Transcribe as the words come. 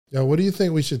Yeah, what do you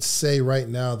think we should say right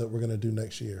now that we're going to do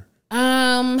next year?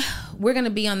 We're going to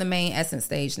be on the main Essence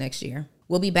stage next year.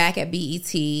 We'll be back at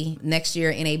BET next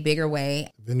year in a bigger way.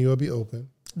 The venue will be open.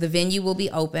 The venue will be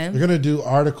open. We're going to do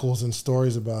articles and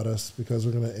stories about us because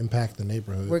we're going to impact the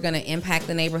neighborhood. We're going to impact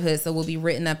the neighborhood, so we'll be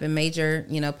written up in major,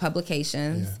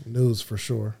 publications. Yeah, news for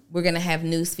sure. We're going to have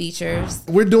news features.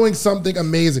 We're doing something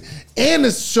amazing. And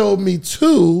it showed me,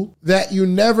 too, that you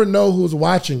never know who's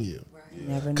watching you.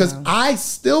 Because I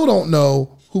still don't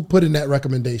know who put in that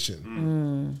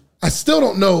recommendation. I still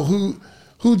don't know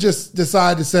who just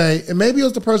decided to say, and maybe it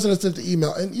was the person that sent the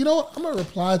email. And you know what? I'm going to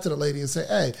reply to the lady and say,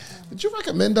 hey, did you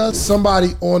recommend us?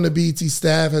 Somebody on the BET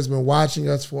staff has been watching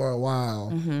us for a while,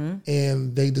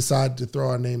 and they decided to throw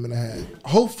our name in the hat.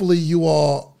 Hopefully you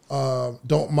all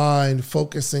don't mind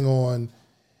focusing on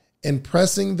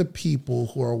impressing the people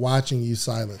who are watching you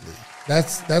silently.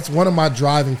 That's one of my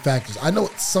driving factors. I know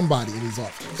it's somebody in these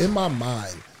offices. In my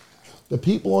mind, the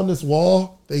people on this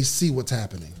wall, they see what's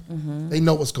happening. They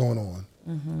know what's going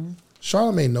on.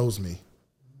 Charlamagne knows me.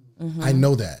 I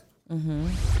know that.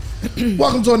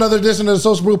 Welcome to another edition of the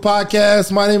Social Brew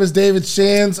Podcast. My name is David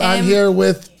Shands. I'm here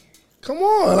with, come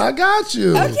on, I got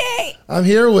you. Okay. I'm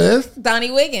here with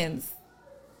Donni Wiggins.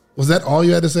 Was that all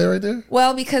you had to say right there?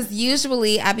 Well, because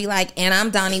usually I'd be like, and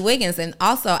I'm Donni Wiggins. And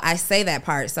also I say that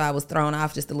part, so I was thrown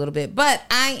off just a little bit. But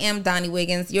I am Donni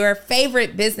Wiggins, your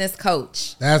favorite business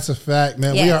coach. That's a fact,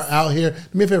 man. Yes. We are out here.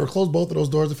 Do me a favor, close both of those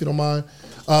doors if you don't mind.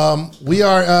 We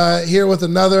are here with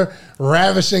another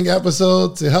ravishing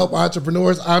episode to help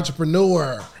entrepreneurs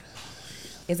entrepreneur.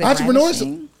 Is it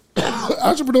ravishing?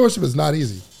 Entrepreneurship is not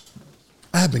easy.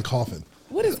 I have been coughing.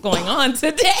 What is going on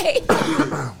today?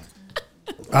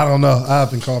 I don't know. I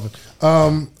have been coughing.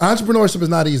 Entrepreneurship is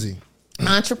not easy.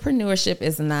 Entrepreneurship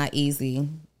is not easy,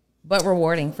 but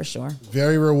rewarding for sure.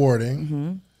 Very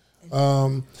rewarding.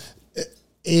 I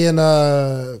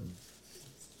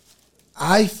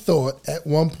thought at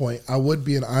one point I would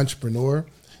be an entrepreneur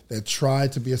that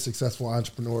tried to be a successful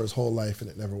entrepreneur his whole life, and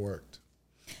it never worked.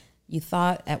 You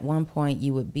thought at one point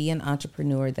you would be an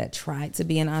entrepreneur that tried to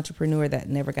be an entrepreneur that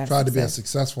never got tried to be a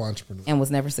successful entrepreneur and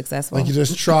was never successful. Like you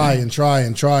just try and try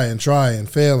and try and try and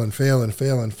fail and fail and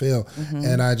fail and fail.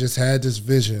 And I just had this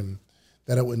vision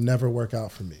that it would never work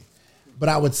out for me. But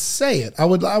I would say it. I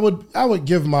would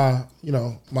give my,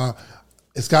 my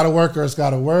it's got to work or it's got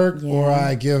to work. Yeah. Or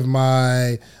I give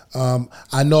my,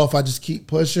 I know if I just keep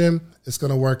pushing, it's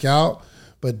going to work out.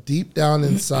 But deep down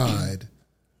inside,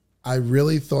 I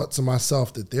really thought to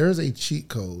myself that there is a cheat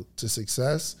code to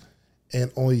success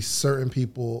and only certain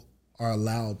people are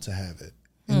allowed to have it.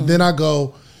 And then I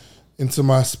go into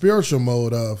my spiritual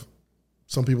mode of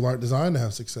some people aren't designed to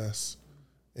have success.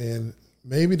 And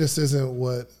maybe this isn't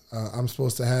what I'm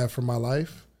supposed to have for my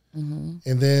life. And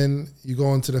then you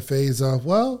go into the phase of,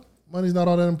 well, money's not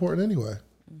all that important anyway.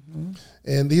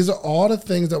 And these are all the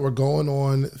things that were going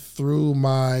on through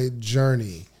my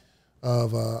journey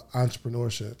of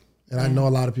entrepreneurship. And I know a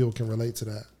lot of people can relate to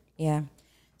that. Yeah.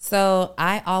 So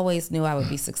I always knew I would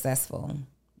be successful.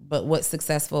 But what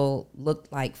successful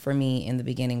looked like for me in the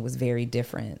beginning was very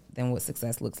different than what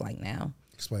success looks like now.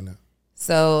 Explain that.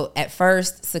 So at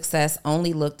first, success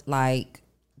only looked like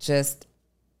just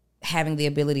having the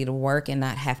ability to work and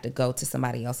not have to go to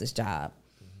somebody else's job.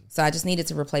 So I just needed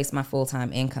to replace my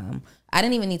full-time income. I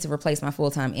didn't even need to replace my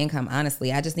full-time income,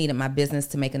 honestly. I just needed my business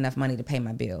to make enough money to pay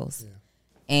my bills. Yeah.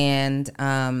 And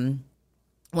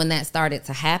when that started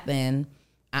to happen,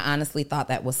 I honestly thought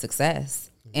that was success.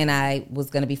 And I was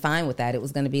going to be fine with that. It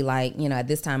was going to be like, at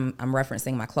this time I'm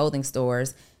referencing my clothing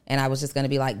stores, and I was just going to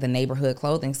be like the neighborhood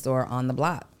clothing store on the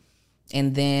block.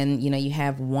 And then, you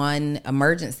have one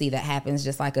emergency that happens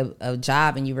just like a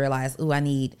job, and you realize, I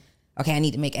need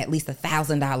to make at least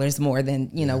 $1,000 more than,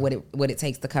 what it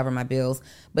takes to cover my bills.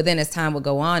 But then as time would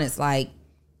go on, it's like,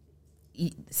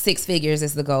 6 figures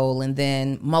is the goal, and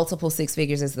then multiple 6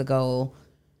 figures is the goal.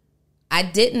 I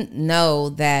didn't know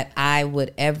that I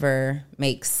would ever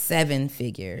make 7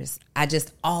 figures. I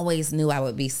just always knew I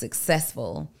would be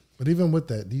successful. But even with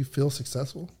that, do you feel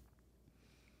successful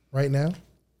right now?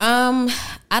 I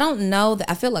don't know that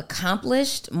I feel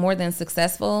accomplished more than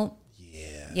successful.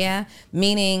 Yeah.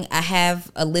 Meaning I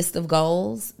have a list of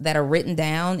goals that are written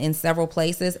down in several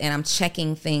places, and I'm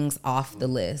checking things off the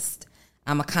list.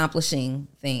 I'm accomplishing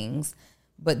things.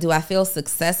 But do I feel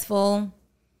successful?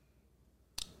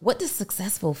 What does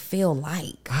successful feel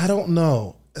like? I don't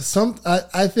know.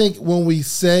 I think when we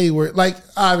say we're like,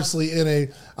 obviously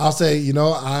I'll say,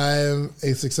 I'm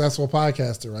a successful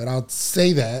podcaster, right? I'll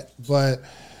say that, but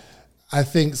I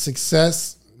think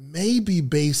success may be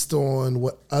based on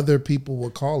what other people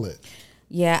would call it.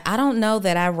 Yeah, I don't know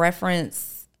that I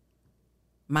reference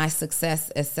my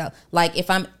success as self. Like if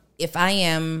I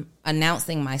am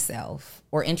announcing myself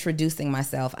or introducing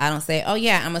myself, I don't say, oh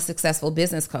yeah, I'm a successful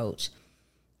business coach.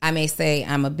 I may say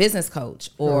I'm a business coach,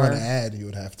 or run an ad. You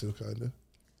would have to kind of.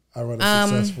 I run a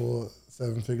successful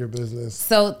 7-figure business.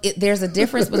 So there's a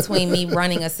difference between me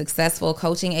running a successful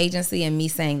coaching agency and me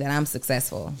saying that I'm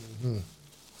successful. Mm-hmm.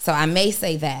 So I may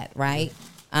say that, right?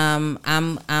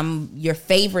 I'm your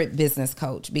favorite business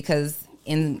coach because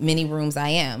in many rooms I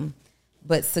am.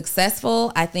 But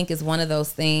successful, I think, is one of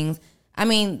those things. I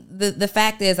mean, the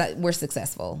fact is we're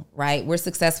successful, right? We're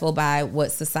successful by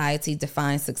what society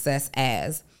defines success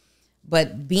as.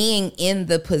 But being in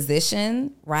the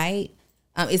position, right?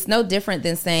 It's no different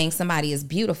than saying somebody is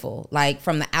beautiful. Like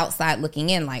from the outside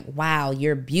looking in, like, wow,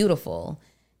 you're beautiful.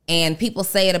 And people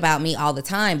say it about me all the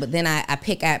time, but then I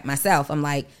pick at myself. I'm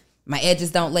like, my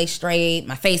edges don't lay straight.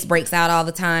 My face breaks out all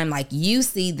the time. Like you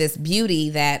see this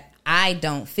beauty that I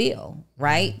don't feel,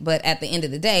 right? But at the end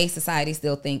of the day, society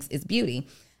still thinks it's beauty.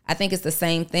 I think it's the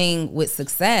same thing with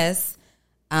success.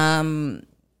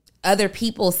 Other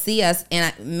people see us,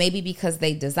 and maybe because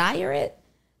they desire it,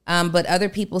 but other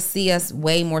people see us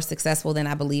way more successful than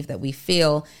I believe that we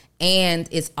feel. And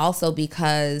it's also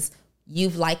because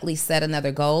you've likely set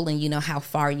another goal and you know how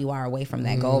far you are away from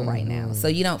that goal right now. So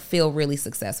you don't feel really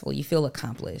successful. You feel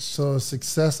accomplished. So is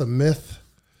success a myth?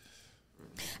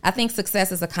 I think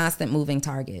success is a constant moving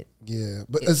target. Yeah,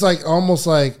 but it's like almost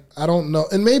like, I don't know.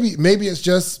 And maybe it's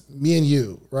just me and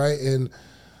you, right? And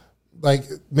like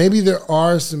maybe there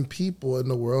are some people in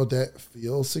the world that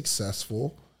feel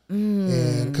successful.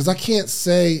 And because I can't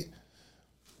say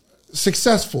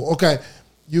successful. Okay,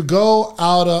 you go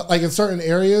out like in certain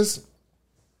areas,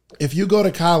 if you go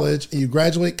to college and you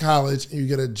graduate college and you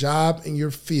get a job in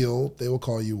your field, they will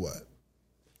call you what?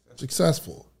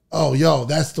 Successful. Oh, yo,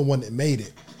 that's the one that made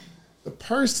it. The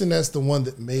person that's the one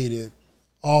that made it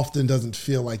often doesn't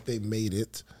feel like they made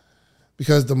it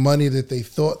because the money that they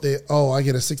thought I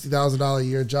get a $60,000 a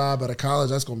year job at a college,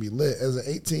 that's going to be lit. As an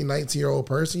 18, 19-year-old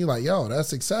person, you're like, yo, that's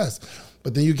success.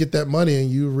 But then you get that money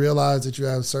and you realize that you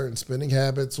have certain spending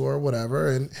habits or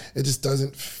whatever, and it just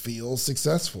doesn't feel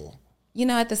successful. You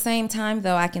know, at the same time,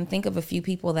 though, I can think of a few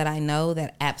people that I know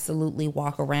that absolutely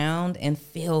walk around and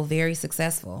feel very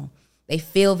successful. They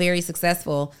feel very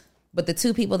successful. But the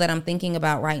two people that I'm thinking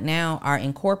about right now are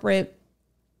in corporate,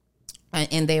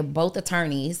 and they're both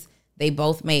attorneys. They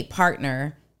both made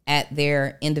partner at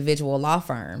their individual law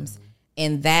firms.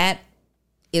 And that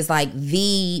is like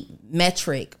the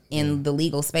metric in the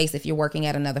legal space if you're working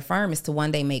at another firm, is to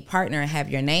one day make partner and have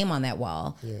your name on that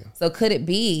wall. Yeah. So could it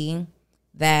be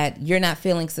that you're not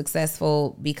feeling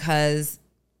successful because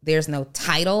there's no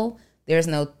title, there's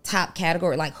no top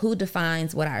category? Like, who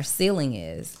defines what our ceiling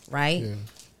is, right? Yeah.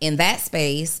 In that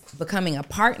space, becoming a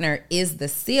partner is the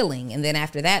ceiling. And then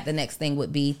after that, the next thing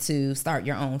would be to start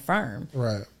your own firm.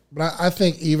 Right. But I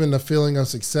think even the feeling of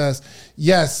success,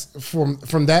 yes, from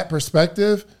that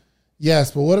perspective,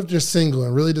 yes. But what if you're single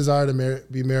and really desire to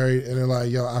be married, and they're like,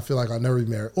 yo, I feel like I'll never be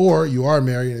married. Or you are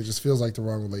married and it just feels like the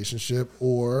wrong relationship.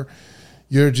 Or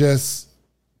you're just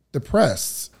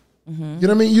depressed. Mm-hmm. You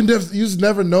know what I mean? You just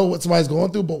never know what somebody's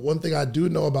going through. But one thing I do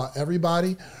know about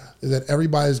everybody is that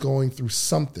everybody's going through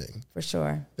something. For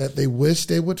sure. That they wish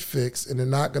they would fix, and they're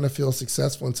not going to feel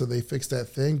successful until they fix that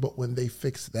thing. But when they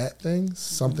fix that thing,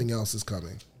 something else is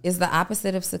coming. Is the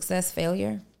opposite of success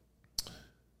failure?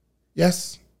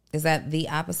 Yes. Is that the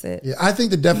opposite? Yeah, I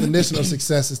think the definition of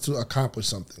success is to accomplish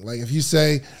something. Like if you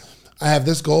say, I have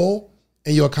this goal,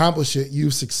 and you accomplish it,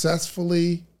 you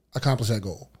successfully accomplish that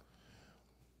goal.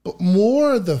 But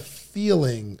more the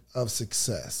feeling of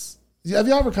success. Have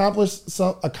you ever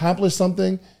accomplished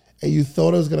something and you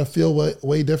thought it was going to feel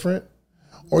way different?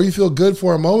 Or you feel good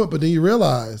for a moment, but then you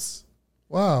realize,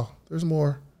 wow, there's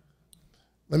more.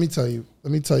 Let me tell you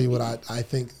what I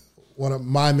think one of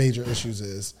my major issues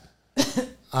is.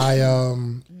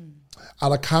 I'll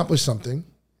accomplish something,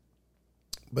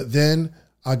 but then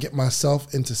I'll get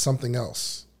myself into something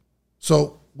else.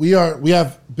 So we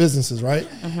have businesses, right?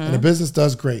 Mm-hmm. And the business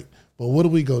does great. But what do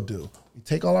we go do? We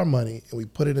take all our money and we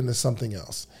put it into something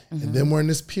else. Mm-hmm. And then we're in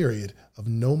this period of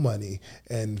no money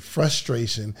and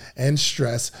frustration and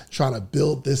stress trying to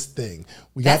build this thing.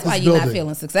 That's why you're not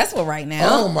feeling successful right now.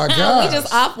 Oh my God. We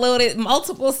just offloaded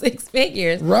multiple 6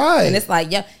 figures. Right. And it's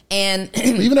like, yeah. And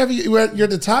even if you're at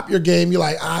the top of your game, you're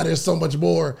like, there's so much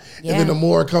more. Yeah. And then the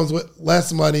more comes with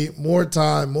less money, more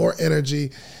time, more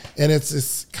energy. And it's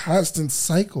this constant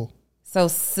cycle. So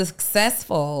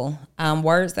successful,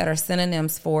 words that are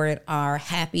synonyms for it are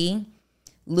happy,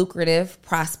 lucrative,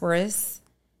 prosperous,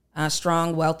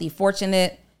 strong, wealthy,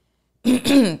 fortunate.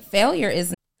 Failure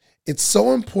is. It's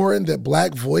so important that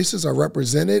Black voices are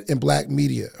represented in Black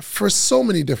media for so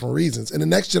many different reasons. And the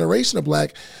next generation of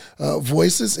Black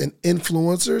voices and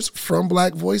influencers from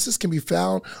Black voices can be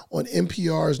found on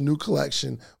NPR's new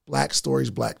collection, Black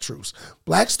Stories, Black Truths.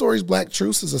 Black Stories, Black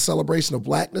Truths is a celebration of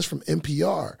Blackness from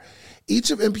NPR. Each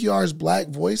of NPR's Black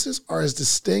voices are as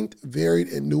distinct, varied,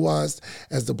 and nuanced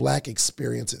as the Black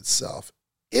experience itself.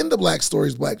 In the Black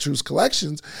Stories, Black Truths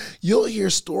collections, you'll hear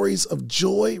stories of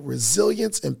joy,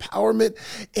 resilience, empowerment,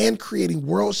 and creating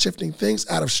world-shifting things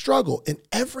out of struggle. And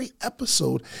every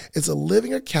episode is a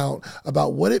living account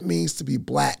about what it means to be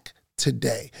Black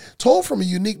today, told from a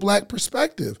unique Black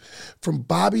perspective. From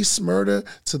Bobby Smyrna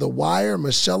to The Wire,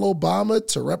 Michelle Obama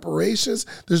to reparations,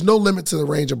 there's no limit to the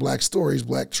range of Black stories,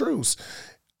 Black truths.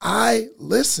 I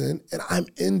listen and I'm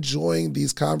enjoying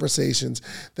these conversations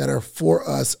that are for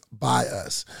us, by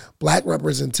us. Black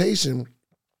representation,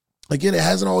 again, it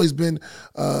hasn't always been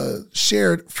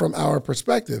shared from our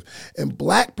perspective. And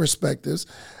Black perspectives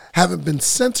haven't been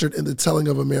censored in the telling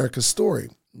of America's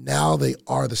story. Now they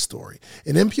are the story.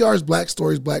 In NPR's Black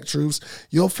Stories, Black Truths,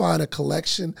 you'll find a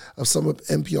collection of some of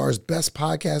NPR's best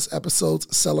podcast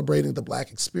episodes celebrating the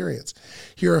Black experience.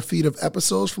 Here are a feed of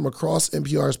episodes from across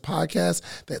NPR's podcasts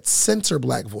that center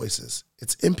Black voices.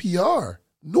 It's NPR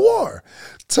Noir.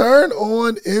 Turn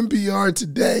on NPR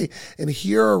today and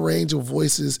hear a range of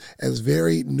voices as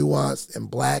varied, nuanced,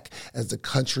 and Black as the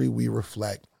country we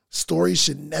reflect. Stories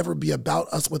should never be about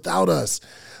us without us.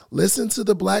 Listen to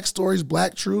the Black Stories,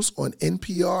 Black Truths on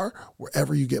NPR,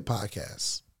 wherever you get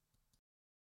podcasts.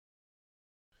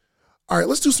 All right,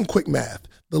 let's do some quick math.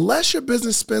 The less your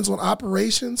business spends on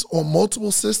operations, on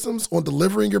multiple systems, on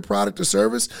delivering your product or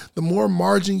service, the more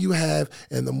margin you have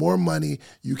and the more money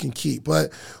you can keep.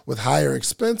 But with higher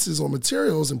expenses on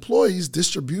materials, employees,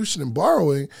 distribution, and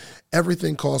borrowing,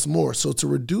 everything costs more. So to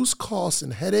reduce costs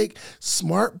and headache,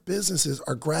 smart businesses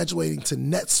are graduating to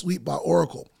NetSuite by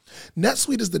Oracle.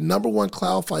 NetSuite is the #1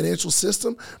 cloud financial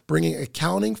system, bringing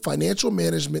accounting, financial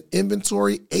management,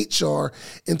 inventory, HR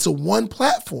into one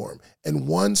platform and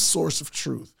one source of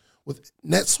truth. With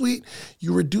NetSuite,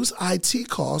 you reduce IT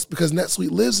costs because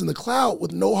NetSuite lives in the cloud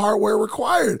with no hardware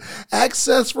required.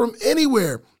 Access from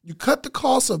anywhere. You cut the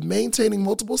cost of maintaining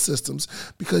multiple systems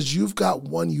because you've got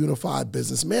one unified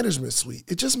business management suite.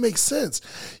 It just makes sense.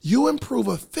 You improve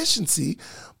efficiency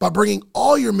by bringing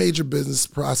all your major business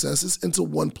processes into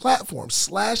one platform,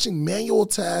 slashing manual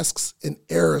tasks and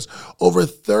errors. Over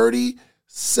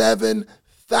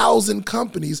 37,000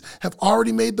 companies have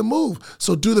already made the move.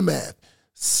 So do the math.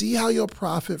 See how you'll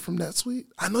profit from NetSuite?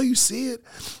 I know you see it.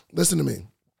 Listen to me.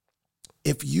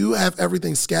 If you have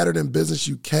everything scattered in business,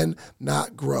 you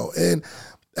cannot grow. And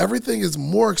everything is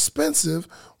more expensive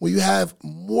when you have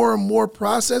more and more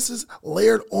processes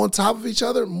layered on top of each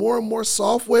other, more and more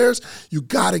softwares. You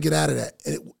got to get out of that.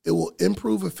 And it will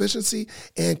improve efficiency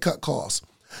and cut costs.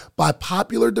 By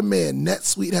popular demand,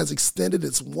 NetSuite has extended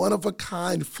its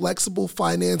one-of-a-kind flexible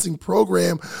financing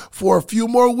program for a few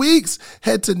more weeks.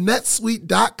 Head to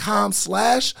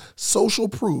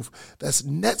netsuite.com/socialproof. That's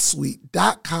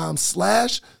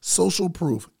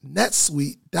netsuite.com/socialproof.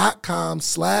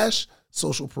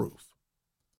 netsuite.com/socialproof.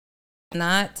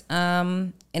 Not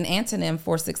an antonym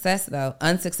for success, though.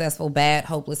 Unsuccessful, bad,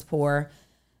 hopeless, poor.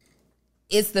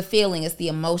 It's the feeling, it's the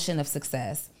emotion of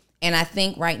success. And I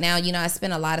think right now, I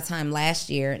spent a lot of time last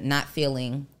year not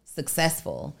feeling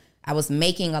successful. I was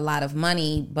making a lot of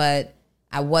money, but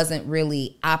I wasn't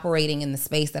really operating in the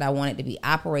space that I wanted to be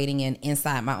operating in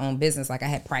inside my own business. Like I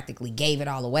had practically gave it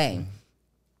all away.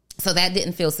 So that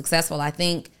didn't feel successful. I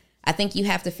think you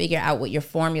have to figure out what your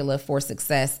formula for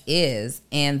success is.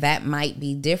 And that might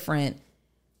be different.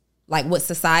 Like what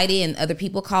society and other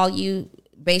people call you,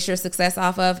 base your success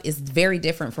off of is very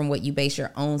different from what you base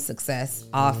your own success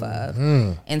off of.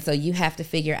 And so you have to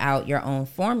figure out your own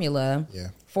formula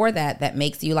for that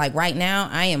makes you, like right now,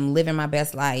 I am living my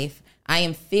best life. I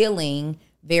am feeling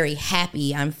very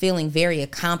happy. I'm feeling very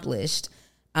accomplished.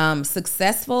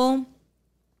 Successful.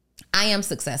 I am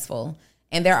successful.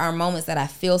 And there are moments that I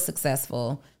feel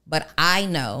successful, but I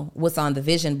know what's on the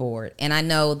vision board. And I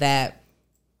know that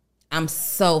I'm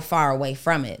so far away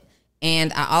from it.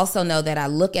 And I also know that I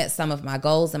look at some of my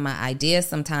goals and my ideas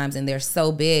sometimes, and they're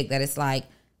so big that it's like,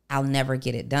 I'll never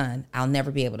get it done. I'll never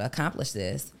be able to accomplish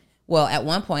this. Well, at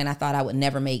one point, I thought I would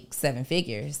never make 7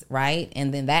 figures, right?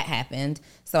 And then that happened.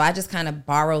 So I just kind of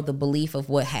borrowed the belief of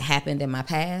what had happened in my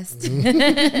past,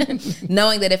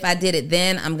 knowing that if I did it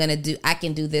then, I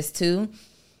can do this too.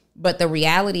 But the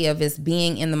reality of is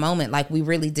being in the moment, like we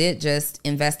really did just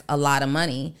invest a lot of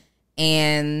money.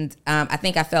 And I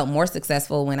think I felt more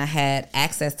successful when I had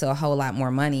access to a whole lot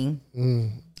more money.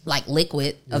 like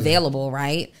liquid available,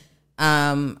 right?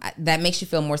 That makes you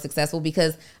feel more successful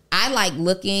because I like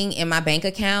looking in my bank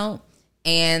account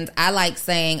and I like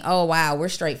saying, oh, wow, we're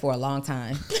straight for a long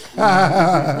time.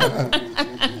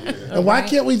 And why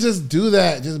can't we just do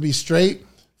that? Just be straight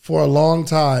for a long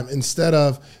time instead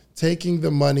of taking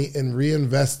the money and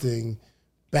reinvesting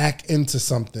back into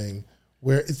something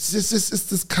where it's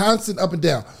this constant up and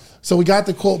down. So we got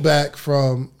the quote back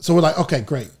so we're like, okay,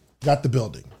 great. Got the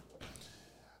building.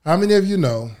 How many of you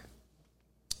know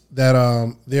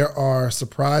that there are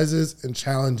surprises and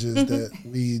challenges that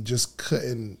we just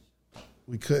couldn't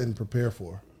prepare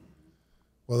for?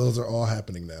 Well, those are all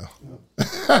happening now.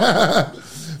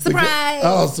 Surprise!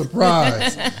 Oh,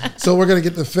 surprise. So we're going to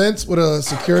get the fence with a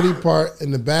security part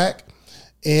in the back.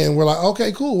 And we're like,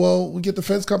 okay, cool. Well, we get the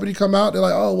fence company to come out. They're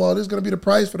like, oh, well, this is going to be the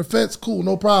price for the fence. Cool,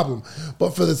 no problem.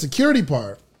 But for the security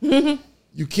part, you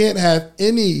can't have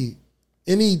any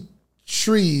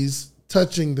trees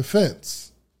touching the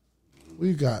fence.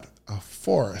 We've got a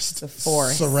forest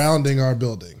surrounding our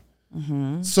building.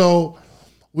 Mm-hmm. So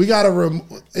we got to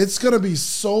it's going to be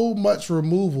so much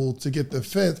removal to get the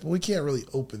fence, but we can't really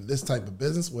open this type of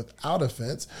business without a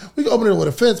fence. We can open it with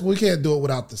a fence, but we can't do it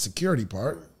without the security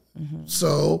part. Mm-hmm.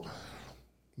 So,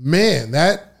 man,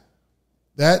 that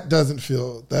doesn't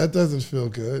feel good.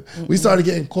 Mm-mm. We started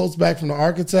getting quotes back from the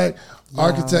architect. Yeah.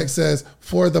 Architect says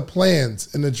for the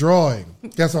plans and the drawing.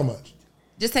 Guess how much?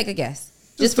 Just take a guess.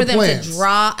 Just for them plans. To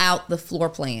draw out the floor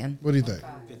plan. What do you think?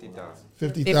 50,000.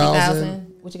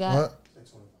 50,000. What you got? What?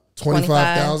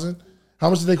 25,000. How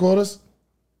much did they quote us?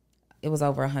 It was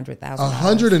over $100,000.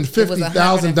 $150,000.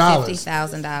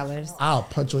 $150,000. I'll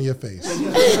punch on your face.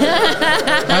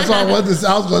 That's why I was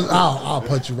going. I'll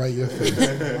punch you right in your face.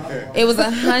 It was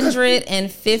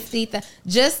 $150,000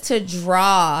 just to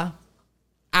draw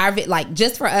our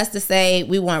just for us to say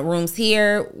we want rooms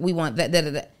here, we want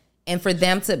that, and for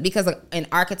them to because an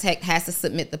architect has to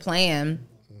submit the plan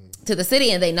to the city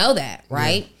and they know that,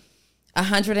 right? Yeah.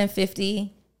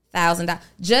 $150,000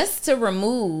 just to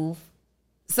remove.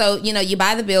 So, you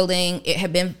buy the building, it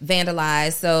had been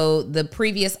vandalized. So the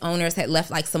previous owners had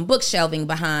left like some book shelving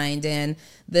behind and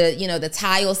the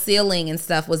tile ceiling and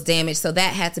stuff was damaged. So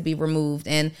that had to be removed.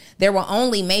 And there were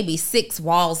only maybe 6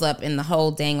 walls up in the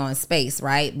whole dang on space,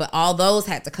 right? But all those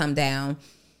had to come down.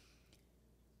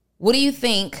 What do you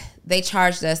think they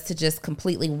charged us to just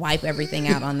completely wipe everything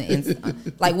out on the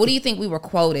inside? Like, what do you think we were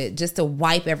quoted just to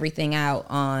wipe everything out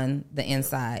on the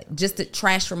inside? Just to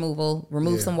trash removal,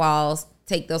 remove some walls,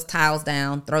 take those tiles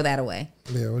down, throw that away.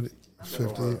 Yeah, what,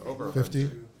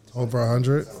 50, over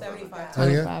 100?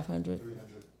 2,500.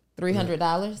 $300?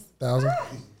 $1,000?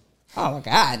 Oh, my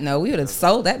God. No, we would have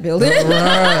sold that building.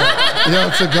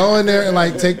 Right. To go in there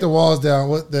and, take the walls down.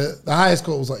 What the highest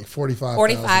quote was, $45,000.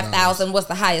 $45,000 was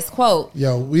the highest quote.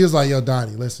 We was like,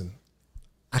 Donni, listen.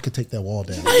 I could take that wall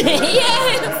down.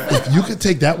 Yes. If you could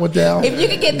take that one down. If you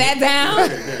could get that down.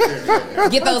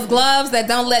 Get those gloves that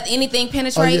don't let anything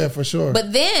penetrate. Oh, yeah, for sure.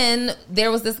 But then there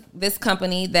was this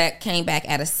company that came back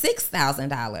at a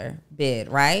 $6,000 bid,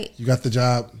 right? You got the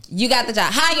job.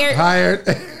 Hired.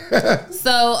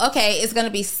 So, okay, it's going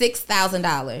to be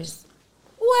 $6,000.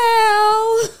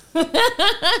 Well.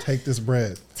 Take this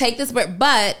bread.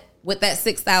 But with that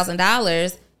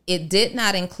 $6,000, it did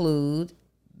not include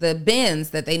the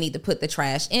bins that they need to put the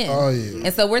trash in. Oh, yeah.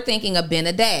 And so we're thinking a bin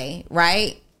a day,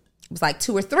 right? It was like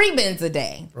 2 or 3 bins a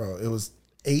day. Bro, it was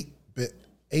 8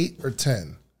 or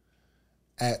 10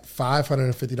 at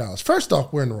 $550. First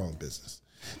off, we're in the wrong business.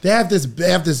 They have this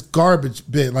garbage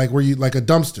bin, like a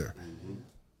dumpster. Mm-hmm.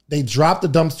 They drop the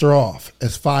dumpster off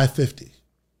as $550.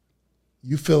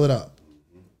 You fill it up.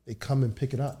 They come and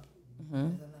pick it up.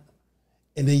 Mm-hmm.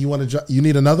 And then you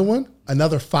need another one?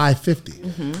 Another $550.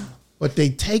 Mm-hmm. But they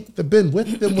take the bin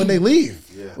with them when they leave.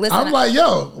 Yeah. Listen, I'm like,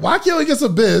 why can't we get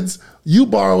some bins? You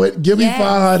borrow it, give me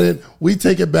 $500, we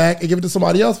take it back and give it to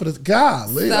somebody else for this.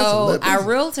 Golly, so our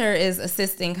realtor is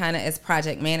assisting kind of as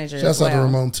project manager. Shouts out to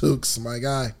Ramon Tukes, my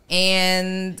guy.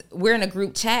 And we're in a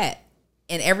group chat.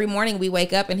 And every morning we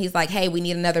wake up and he's like, hey, we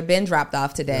need another bin dropped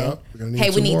off today.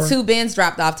 Yep, we need 2 bins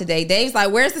dropped off today. Dave's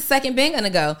like, where's the second bin going to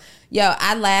go?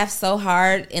 I laughed so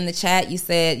hard in the chat. You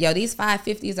said, these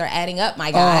 550s are adding up,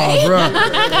 my guy. Oh,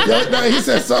 bro. He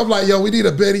said something like, we need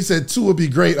a bin. He said 2 would be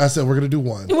great. I said, we're going to do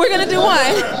 1. We're going to do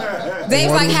 1.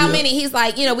 Dave's like, how many? He's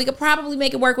like, we could probably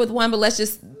make it work with 1, but let's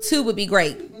just 2 would be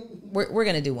great. We're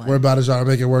going to do 1. We're about to try to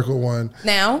make it work with 1.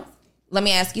 Now, let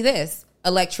me ask you this.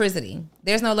 Electricity.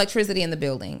 There's no electricity in the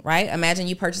building, right? Imagine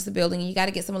you purchase a building and you got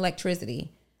to get some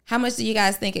electricity. How much do you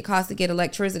guys think it costs to get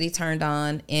electricity turned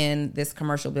on in this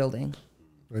commercial building?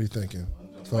 What are you thinking?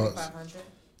 $2,500.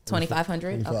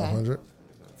 $2,500? Okay.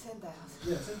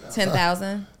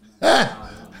 10,000.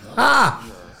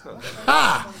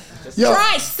 Yo,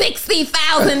 Try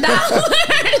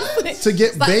 $60,000 to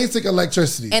get basic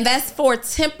electricity. and that's for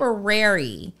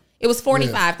temporary. It was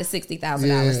 $45,000 to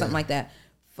 $60,000, something like that,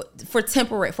 for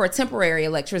temporary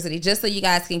electricity, just so you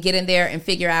guys can get in there and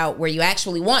figure out where you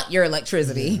actually want your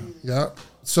electricity. Yeah.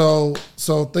 So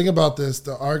think about this: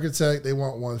 the architect, they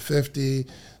want 150.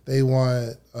 They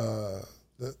want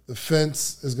the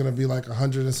fence is going to be like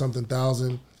 100 and something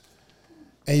thousand,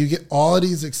 and you get all of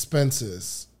these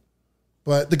expenses.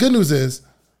 But the good news is,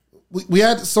 we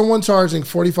had someone charging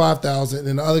 $45,000,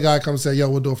 and the other guy comes and say, "Yo,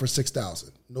 we'll do it for $6,000.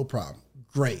 No problem.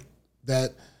 Great.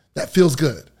 That feels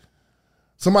good."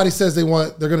 Somebody says they're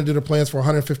going to do the plans for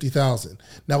 $150,000.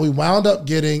 Now we wound up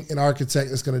getting an architect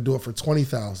that's going to do it for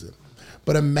 $20,000.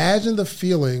 But imagine the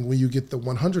feeling when you get the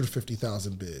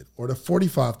 $150,000 bid, or the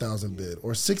 $45,000 bid,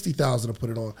 or $60,000 to put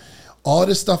it on. All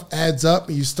this stuff adds up,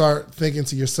 and you start thinking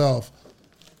to yourself,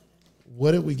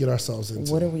 what did we get ourselves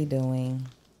into? What are we doing?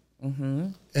 Mm-hmm.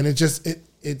 And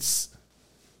it's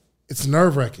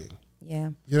nerve-wracking. Yeah.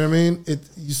 You know what I mean?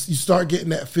 You start getting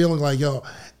that feeling like, yo,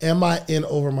 am I in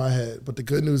over my head? But the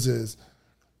good news is,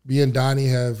 me and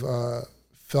Donni have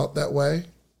felt that way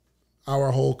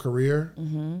our whole career.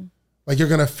 Mm-hmm. Like, you're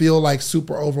going to feel like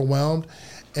super overwhelmed.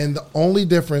 And the only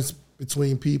difference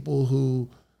between people who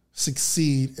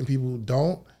succeed and people who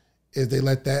don't is they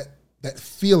let that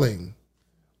feeling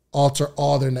alter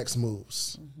all their next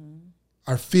moves. Mm-hmm.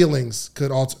 Our feelings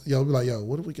could alter. Be like, yo,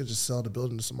 what if we could just sell the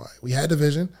building to somebody? We had the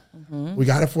vision. Mm-hmm. We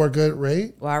got it for a good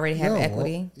rate. We already have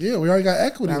equity. We already got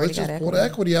equity. Let's just pull the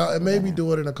equity out and maybe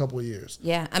do it in a couple of years.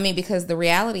 Yeah, I mean, because the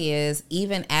reality is,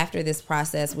 even after this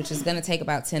process, which is going to take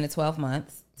about 10 to 12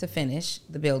 months to finish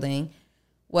the building,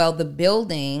 well, the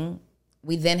building,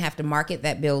 we then have to market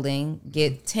that building,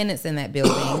 get tenants in that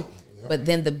building, but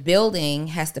then the building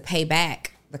has to pay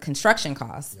back the construction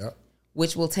costs,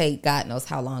 which will take God knows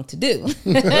how long to do.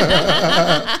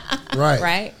 Right.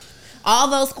 Right? All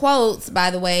those quotes, by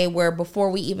the way, were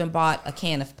before we even bought a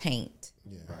can of paint.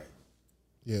 Yeah. Right.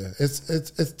 Yeah,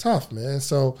 it's tough, man.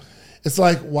 So it's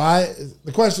like, why?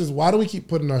 The question is, why do we keep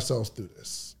putting ourselves through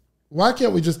this? Why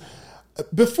can't we just,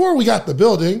 before we got the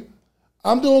building,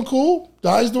 I'm doing cool.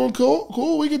 Donnie's doing cool.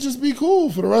 Cool. We could just be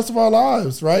cool for the rest of our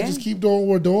lives, right? Yeah. Just keep doing what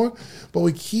we're doing. But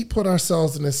we keep putting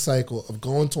ourselves in this cycle of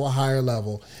going to a higher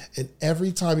level. And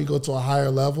every time you go to a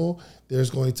higher level, there's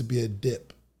going to be a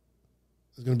dip.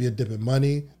 There's going to be a dip in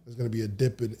money. There's going to be a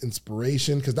dip in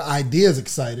inspiration, because the idea is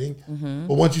exciting. Mm-hmm.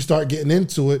 But once you start getting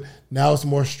into it, now it's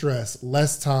more stress,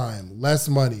 less time, less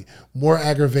money, more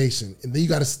aggravation. And then you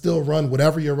got to still run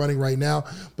whatever you're running right now.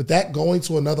 But that going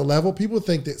to another level, people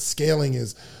think that scaling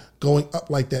is going up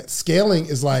like that. Scaling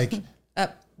is like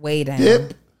up, way down.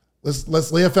 Dip.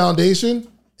 Let's lay a foundation,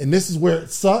 and this is where it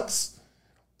sucks.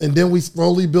 And then we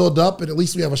slowly build up, and at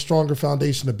least we have a stronger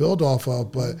foundation to build off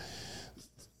of. But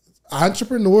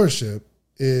entrepreneurship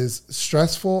is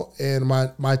stressful, and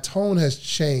my tone has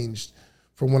changed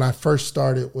from when I first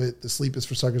started with the Sleep is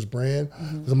for Suckers brand.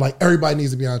 Mm-hmm. I'm like, everybody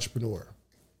needs to be an entrepreneur.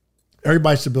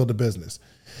 Everybody should build a business.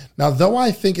 Now, though I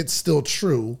think it's still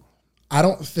true, I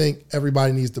don't think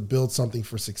everybody needs to build something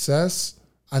for success.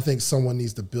 I think someone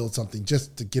needs to build something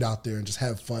just to get out there and just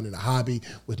have fun in a hobby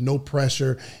with no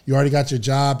pressure. You already got your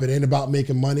job. It ain't about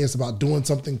making money. It's about doing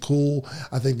something cool.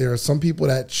 I think there are some people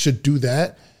that should do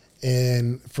that.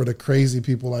 And for the crazy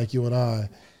people like you and I,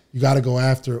 you got to go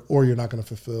after it, or you're not going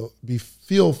to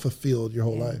feel fulfilled your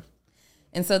whole life.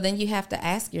 And so then you have to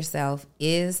ask yourself,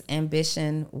 is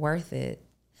ambition worth it?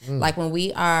 Like when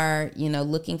we are,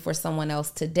 looking for someone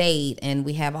else to date, and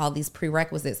we have all these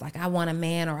prerequisites, like I want a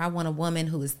man or I want a woman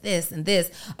who is this and this.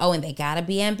 Oh, and they got to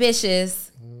be ambitious.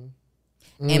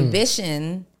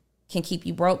 Ambition can keep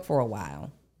you broke for a while,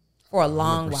 for a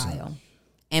long 100%. While.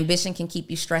 Ambition can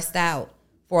keep you stressed out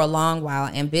for a long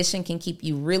while. Ambition can keep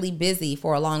you really busy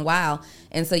for a long while.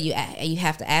 And so you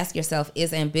have to ask yourself,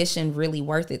 is ambition really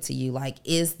worth it to you? Like,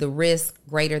 is the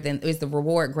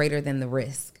reward greater than the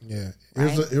risk? Yeah.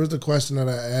 Here's the question that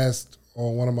I asked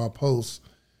on one of my posts.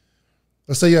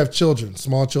 Let's say you have children,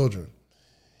 small children,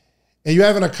 and you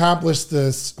haven't accomplished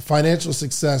this financial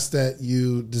success that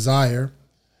you desire.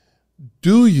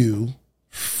 Do you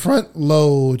front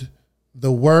load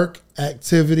the work,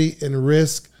 activity, and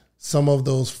risk some of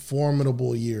those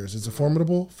formidable years? Is it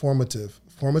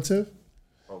formative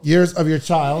years of your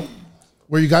child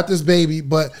where you got this baby,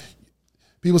 but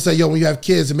people say, yo, when you have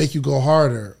kids, it make you go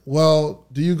harder. Well,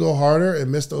 do you go harder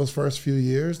and miss those first few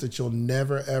years that you'll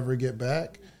never, ever get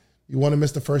back? You want to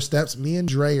miss the first steps? Me and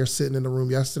Dre are sitting in the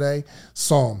room yesterday,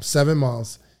 saw him 7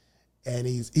 months, and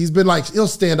he's been like, he'll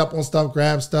stand up on stuff,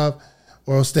 grab stuff,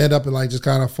 or he'll stand up and like just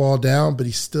kind of fall down. But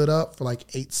he stood up for like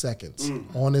 8 seconds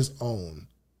on his own.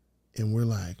 And we're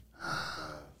like,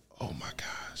 oh my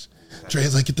gosh.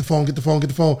 Dre's like, get the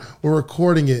phone. We're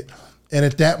recording it. And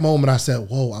at that moment I said,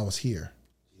 whoa, I was here.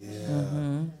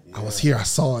 Yeah. I was here. I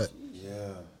saw it.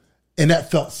 Yeah. And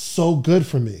that felt so good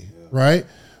for me. Yeah. Right.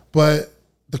 But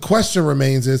the question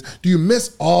remains is, do you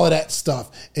miss all of that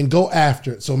stuff and go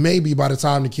after it? So maybe by the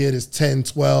time the kid is 10,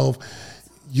 12,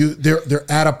 they're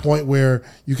at a point where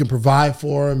you can provide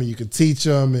for them and you can teach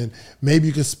them, and maybe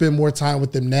you can spend more time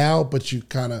with them now, but you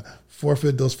kind of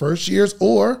forfeit those first years,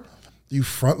 or you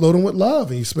front load them with love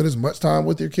and you spend as much time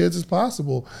with your kids as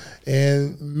possible.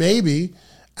 And maybe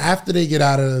after they get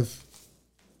out of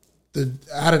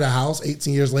the house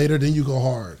 18 years later, then you go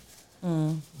hard.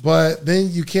 But then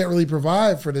you can't really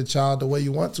provide for the child the way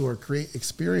you want to or create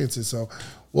experiences. So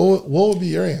what would be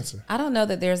your answer? I don't know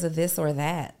that there's a this or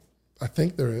that. I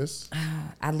think there is.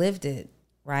 I lived it,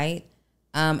 right?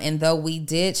 And though we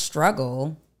did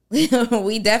struggle, we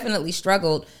definitely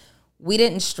struggled. We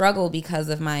didn't struggle because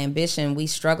of my ambition. We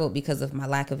struggled because of my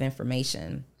lack of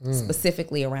information,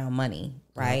 specifically around money,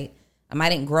 right? I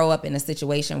didn't grow up in a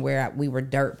situation where we were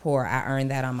dirt poor. I earned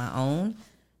that on my own.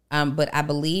 But I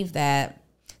believe that,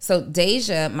 so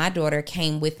Deja, my daughter,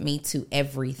 came with me to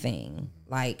everything,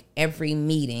 like every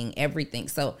meeting, everything.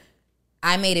 So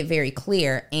I made it very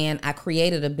clear, and I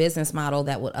created a business model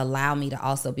that would allow me to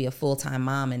also be a full-time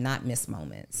mom and not miss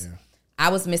moments. Yeah. I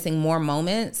was missing more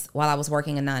moments while I was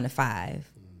working a 9 to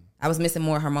 5. I was missing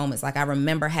more of her moments. Like I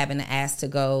remember having to ask to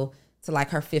go to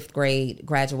like her 5th grade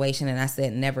graduation, and I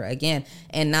said never again.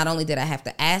 And not only did I have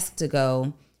to ask to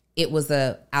go, it was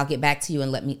I'll get back to you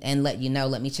and let you know,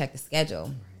 let me check the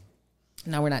schedule.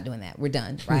 No, we're not doing that. We're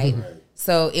done, right?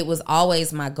 So it was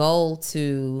always my goal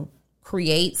to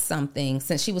create something.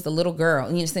 Since she was a little girl,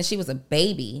 since she was a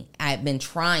baby, I had been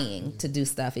trying to do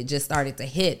stuff. It just started to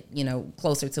hit,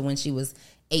 closer to when she was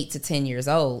 8 to 10 years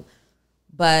old.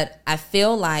 But I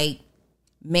feel like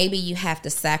maybe you have to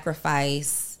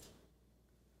sacrifice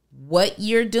what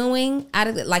you're doing out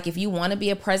of it. Like if you want to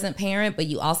be a present parent, but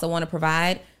you also want to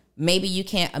provide, maybe you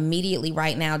can't immediately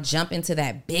right now jump into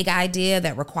that big idea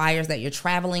that requires that you're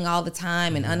traveling all the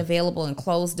time and unavailable and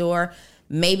closed door.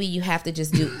 Maybe you have to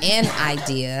just do an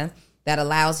idea that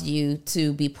allows you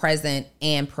to be present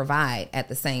and provide at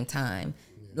the same time.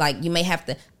 Like you may have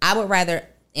to, I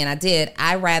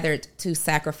rather to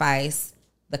sacrifice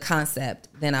the concept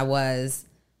than I was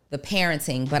the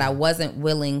parenting, but I wasn't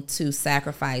willing to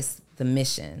sacrifice the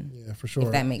mission. Yeah, for sure.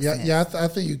 If that makes sense. Yeah, I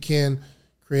think you can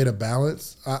create a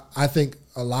balance. I think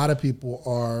a lot of people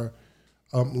are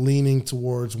leaning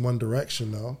towards one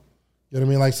direction, though. You know what I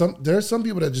mean? Like there's some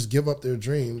people that just give up their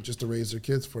dream just to raise their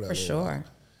kids for that. For sure.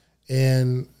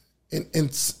 And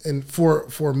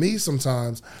for me,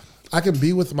 sometimes I can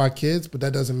be with my kids, but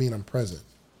that doesn't mean I'm present.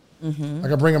 Mm-hmm. I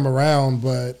can bring them around,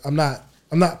 but I'm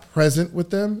not present with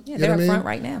them. Yeah, they're up front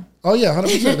right now. Oh yeah,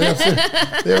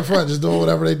 100%. They're up front, just doing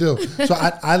whatever they do. So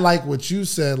I like what you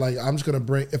said. Like I'm just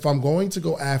gonna if I'm going to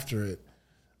go after it,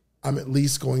 I'm at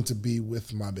least going to be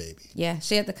with my baby. Yeah,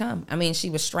 she had to come.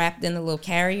 She was strapped in the little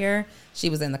carrier. She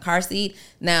was in the car seat.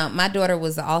 Now, my daughter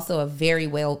was also a very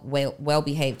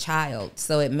well-behaved child,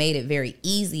 so it made it very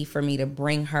easy for me to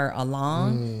bring her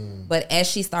along. But as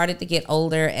she started to get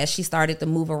older, as she started to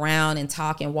move around and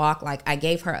talk and walk, like I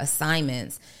gave her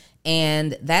assignments.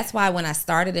 And that's why when I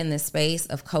started in this space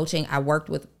of coaching, I worked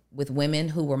with women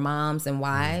who were moms and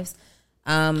wives.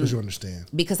 Because you understand.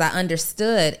 Because I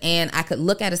understood, and I could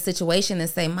look at a situation and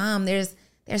say, Mom, there's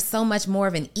so much more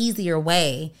of an easier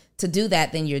way to do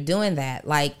that than you're doing that.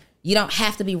 Like, you don't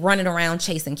have to be running around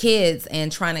chasing kids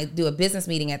and trying to do a business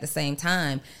meeting at the same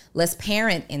time. Let's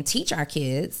parent and teach our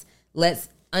kids. Let's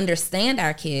understand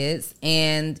our kids.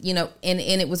 And,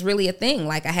 and it was really a thing.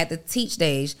 Like, I had to teach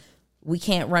Dej, we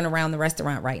can't run around the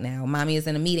restaurant right now. Mommy is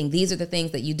in a meeting. These are the things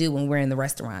that you do when we're in the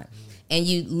restaurant. And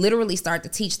you literally start to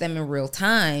teach them in real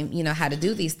time, how to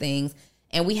do these things.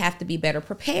 And we have to be better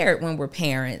prepared when we're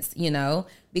parents,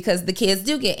 because the kids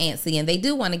do get antsy and they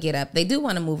do want to get up. They do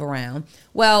want to move around.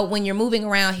 Well, when you're moving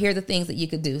around, here are the things that you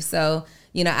could do. So,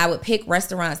 I would pick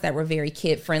restaurants that were very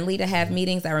kid friendly to have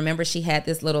meetings. I remember she had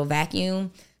this little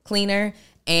vacuum cleaner,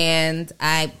 and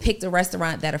I picked a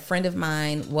restaurant that a friend of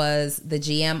mine was the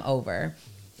GM over.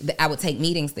 I would take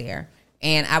meetings there.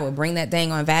 And I would bring that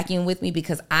dang on vacuum with me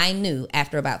because I knew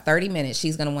after about 30 minutes,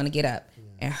 she's going to want to get up.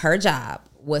 And her job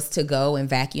was to go and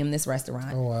vacuum this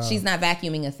restaurant. Oh, wow. She's not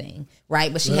vacuuming a thing,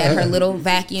 right? But she had her little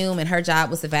vacuum, and her job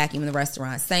was to vacuum the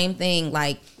restaurant. Same thing,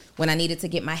 like when I needed to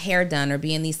get my hair done or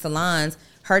be in these salons,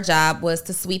 her job was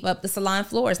to sweep up the salon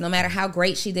floors. No matter how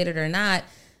great she did it or not,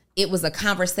 it was a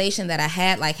conversation that I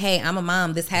had, like, hey, I'm a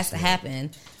mom. This has to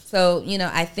happen. So, you know,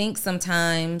 I think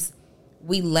sometimes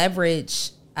we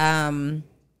leverage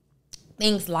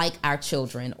things like our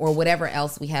children or whatever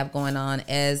else we have going on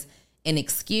as an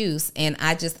excuse. And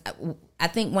I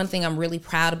think one thing I'm really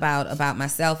proud about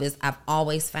myself is I've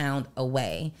always found a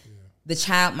way.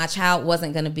 My child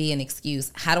wasn't going to be an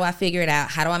excuse. How do I figure it out?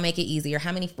 How do I make it easier?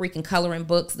 How many freaking coloring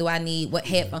books do I need? What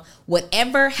headphones?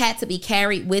 Whatever had to be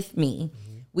carried with me,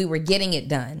 we were getting it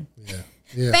done.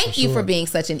 Yeah, Thank you for being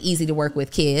such an easy to work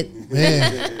with kid.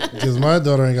 Man, because my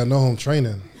daughter ain't got no home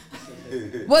training.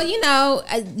 Well, you know,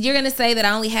 you're going to say that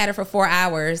I only had her for 4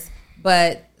 hours,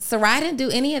 but Sarai didn't do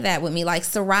any of that with me. Like,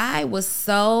 Sarai was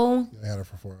so... I had her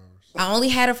for 4 hours. I only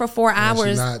had her for 4 hours.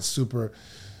 She's not super...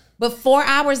 But 4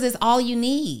 hours is all you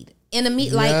need. In a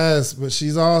meet, like... Yes, but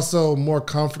she's also more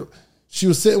comfortable. She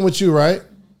was sitting with you, right?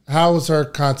 How was her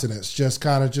continence? Just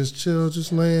kind of just chill,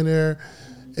 just laying there.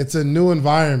 It's a new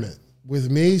environment. With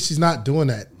me, she's not doing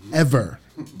that ever.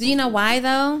 Do you know why,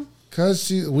 though? Because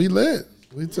we lit.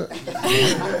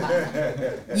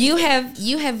 You have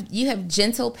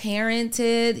gentle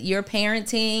parented. You're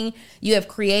parenting. You have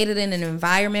created an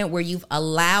environment where you've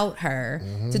allowed her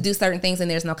to do certain things, and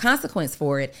there's no consequence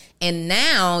for it. And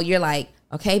now you're like,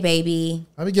 okay, baby.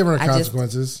 I be giving her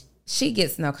consequences. She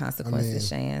gets no consequences,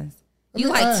 Shans. You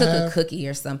took a cookie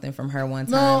or something from her one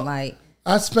time, like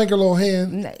I spanked her little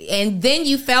hand, and then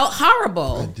you felt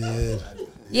horrible. I did.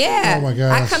 Yeah. Oh my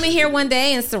gosh. I come in here one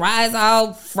day and Sarai's all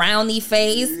frowny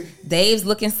face. Dave's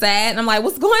looking sad. And I'm like,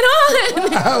 what's going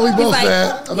on? We both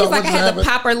sad. He's like, I had to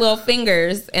pop her little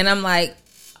fingers. And I'm like,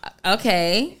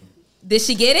 okay. Did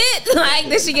she get it? Like,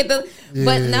 did she get the... Yeah.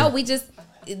 But no, we just...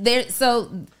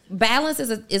 So balance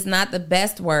is not the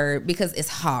best word because it's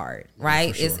hard,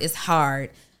 right? Sure. It's hard.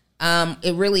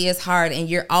 It really is hard. And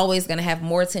you're always going to have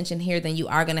more attention here than you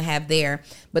are going to have there.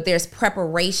 But there's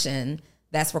preparation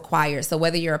that's required. So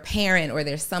whether you're a parent or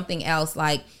there's something else,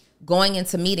 like going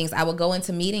into meetings, I would go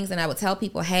into meetings and I would tell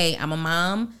people, hey, I'm a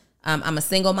mom. I'm a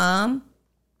single mom.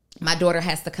 My daughter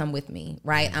has to come with me,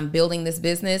 right? I'm building this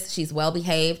business. She's well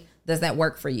behaved. Does that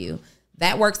work for you?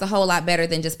 That works a whole lot better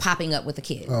than just popping up with a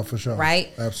kid. Oh, for sure.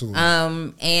 Right? Absolutely.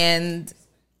 And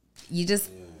you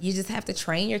just have to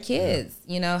train your kids,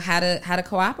 you know, how to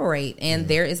cooperate. And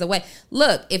there is a way.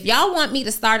 Look, if y'all want me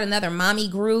to start another mommy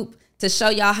group to show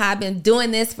y'all how I've been doing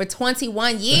this for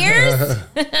 21 years,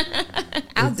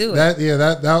 I'll do it.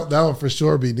 That would for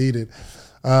sure be needed.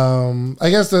 I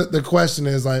guess the question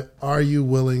is, like, are you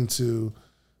willing to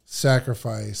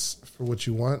sacrifice for what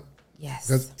you want? Yes.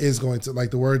 Because it's going to, like,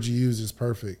 the word you use is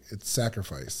perfect. It's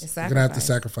sacrifice. You're going to have to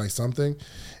sacrifice something.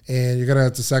 And you're going to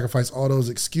have to sacrifice all those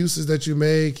excuses that you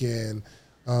make and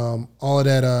all of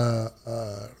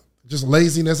that just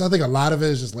laziness. I think a lot of it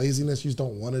is just laziness. You just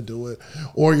don't want to do it.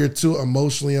 Or you're too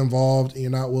emotionally involved and you're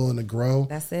not willing to grow.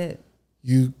 That's it.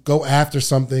 You go after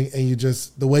something and you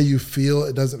just, the way you feel,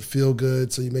 it doesn't feel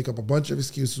good. So you make up a bunch of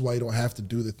excuses why you don't have to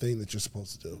do the thing that you're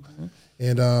supposed to do. Mm-hmm.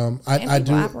 And I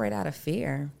do operate out of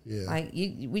fear. Yeah. Like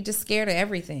we just scared of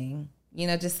everything. You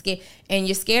know, just scared. And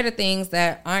you're scared of things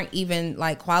that aren't even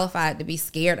like qualified to be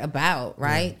scared about,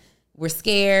 right? Yeah. We're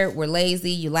scared, we're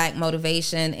lazy, you lack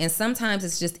motivation. And sometimes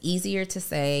it's just easier to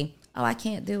say, oh, I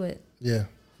can't do it. Yeah,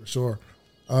 for sure.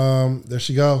 There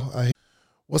she go.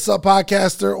 What's up,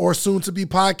 podcaster or soon-to-be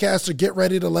podcaster? Get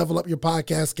ready to level up your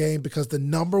podcast game because the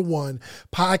 #1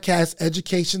 podcast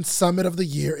education summit of the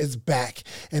year is back,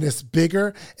 and it's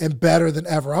bigger and better than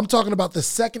ever. I'm talking about the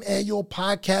second annual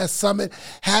podcast summit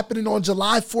happening on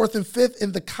July 4th and 5th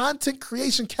in the content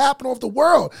creation capital of the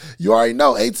world. You already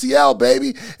know, ATL,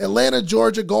 baby. Atlanta,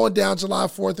 Georgia, going down July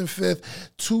 4th and 5th,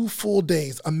 2 full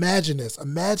days. Imagine this.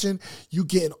 Imagine you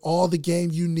getting all the game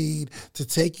you need to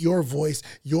take your voice,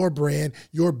 your brand,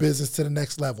 your business to the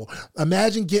next level.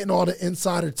 Imagine getting all the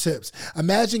insider tips.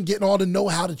 Imagine getting all the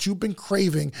know-how that you've been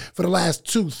craving for the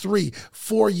last 2, 3,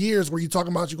 4 years where you're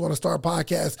talking about you're going to start a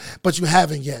podcast, but you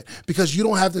haven't yet because you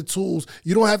don't have the tools,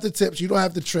 you don't have the tips, you don't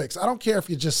have the tricks. I don't care if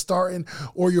you're just starting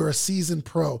or you're a seasoned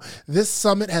pro. This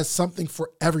summit has something for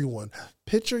everyone.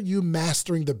 Picture you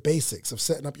mastering the basics of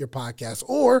setting up your podcast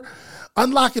or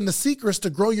unlocking the secrets to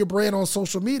grow your brand on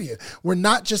social media. We're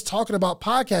not just talking about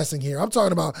podcasting here. I'm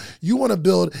talking about you want to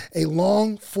build a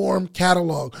long form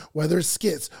catalog, whether it's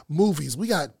skits, movies. We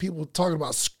got people talking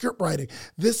about script writing.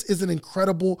 This is an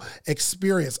incredible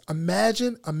experience.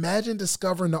 Imagine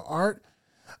discovering the art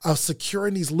of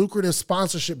securing these lucrative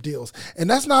sponsorship deals. And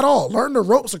that's not all. Learn the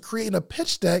ropes of creating a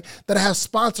pitch deck that has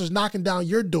sponsors knocking down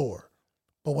your door.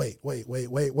 But wait.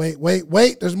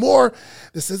 There's more.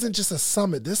 This isn't just a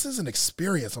summit. This is an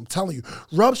experience. I'm telling you.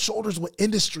 Rub shoulders with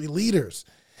industry leaders.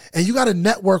 And you got to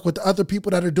network with the other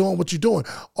people that are doing what you're doing.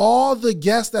 All the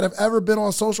guests that have ever been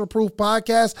on Social Proof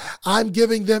Podcast, I'm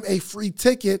giving them a free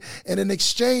ticket. And in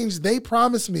exchange, they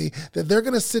promise me that they're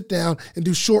going to sit down and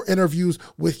do short interviews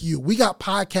with you. We got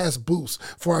podcast booths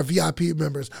for our VIP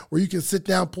members where you can sit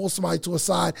down, pull somebody to a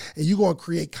side, and you're going to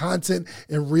create content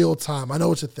in real time. I know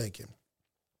what you're thinking.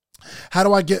 How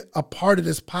do I get a part of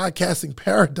this podcasting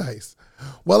paradise?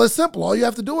 Well, it's simple. All you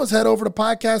have to do is head over to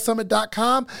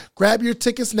podcastsummit.com, grab your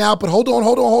tickets now. But hold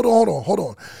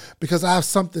on. Because I have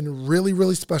something really,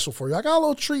 really special for you. I got a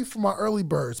little treat for my early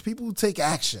birds, people who take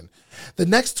action. The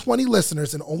next 20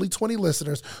 listeners, and only 20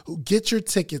 listeners, who get your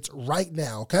tickets right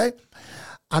now, okay?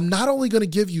 I'm not only going to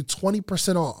give you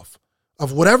 20% off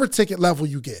of whatever ticket level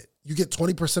you get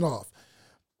 20% off.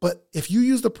 But if you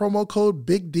use the promo code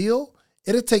Big Deal,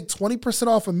 it'll take 20%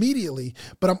 off immediately,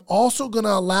 but I'm also going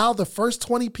to allow the first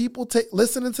 20 people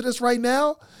listening to this right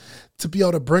now to be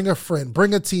able to bring a friend,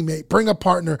 bring a teammate, bring a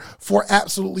partner for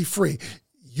absolutely free.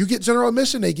 You get general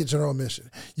admission, they get general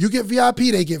admission. You get VIP,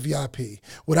 they get VIP.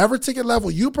 Whatever ticket level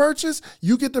you purchase,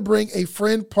 you get to bring a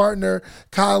friend, partner,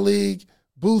 colleague,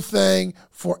 booth thing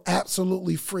for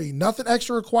absolutely free. Nothing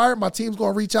extra required. My team's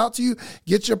going to reach out to you,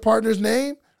 get your partner's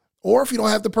name, or if you don't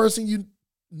have the person you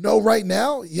know right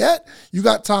now yet, you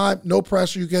got time, no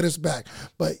pressure, you get us back.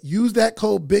 But use that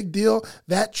code Big Deal.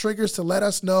 That triggers to let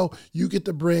us know you get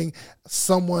to bring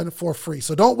someone for free.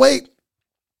 So don't wait.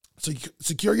 So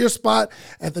secure your spot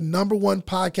at the #1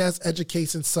 podcast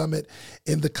education summit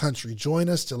in the country. Join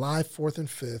us July 4th and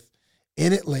 5th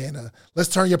in Atlanta. Let's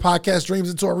turn your podcast dreams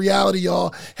into a reality,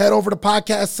 y'all. Head over to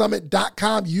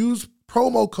podcastsummit.com. Use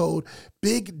promo code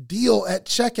Big Deal at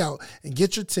checkout and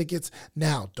get your tickets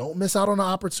now. Don't miss out on the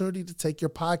opportunity to take your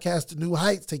podcast to new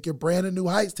heights, take your brand to new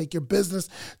heights, take your business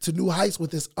to new heights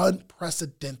with this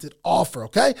unprecedented offer,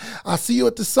 okay? I'll see you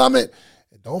at the summit.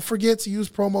 And don't forget to use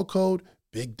promo code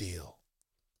Big Deal.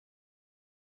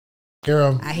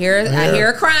 I hear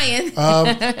her crying.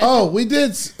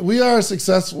 We are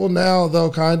successful now, though,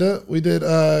 kind of. We did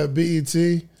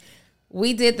BET.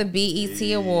 We did the BET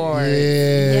Award.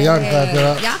 Yeah, y'all can clap that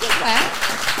up. Y'all can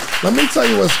clap. Let me tell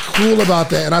you what's cool about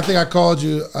that, and I think I called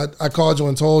you. I called you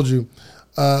and told you.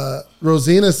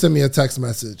 Rosina sent me a text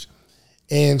message,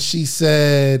 and she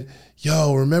said,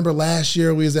 "Yo, remember last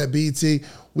year we was at BET?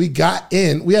 We got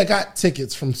in. We had got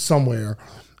tickets from somewhere,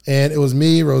 and it was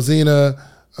me, Rosina,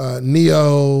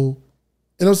 Neo,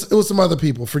 and it was some other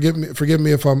people. Forgive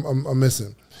me if I'm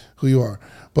missing who you are,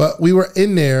 but we were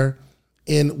in there."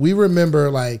 And we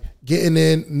remember like getting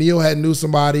in, Neo knew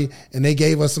somebody and they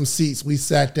gave us some seats. We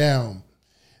sat down.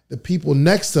 The people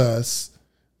next to us,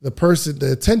 the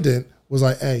attendant was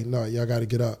like, "Hey, no, y'all got to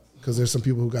get up because there's some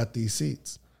people who got these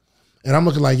seats." And I'm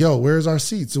looking like, "Yo, where's our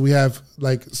seats? Do we have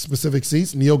like specific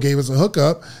seats?" Neo gave us a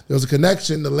hookup. There was a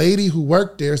connection. The lady who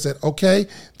worked there said, "Okay,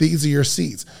 these are your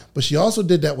seats." But she also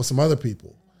did that with some other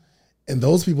people. And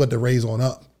those people had to raise on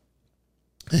up.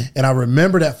 And I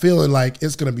remember that feeling like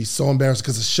it's going to be so embarrassing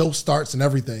because the show starts and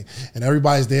everything. And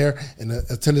everybody's there and the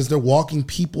attendants, they're walking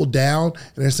people down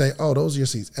and they're saying, "Oh, those are your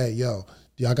seats. Hey, yo,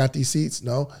 do y'all got these seats?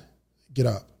 No? Get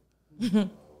up."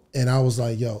 And I was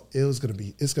like, yo, it's going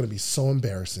to be so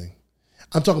embarrassing.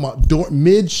 I'm talking about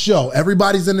mid-show.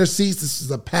 Everybody's in their seats. This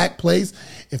is a packed place.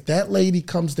 If that lady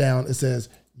comes down and says,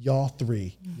 "Y'all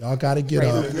three, y'all got to get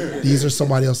up. These are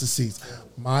somebody else's seats,"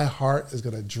 my heart is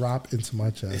going to drop into my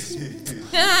chest.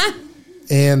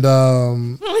 And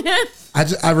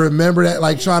I remember that,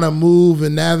 like trying to move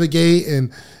and navigate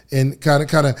and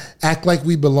kind of act like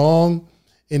we belong.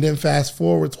 And then fast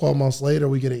forward 12 months later,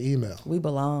 we get an email. We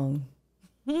belong.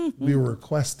 We were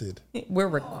requested. We're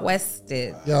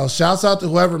requested. Yo, shouts out to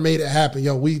whoever made it happen.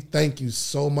 Yo, we thank you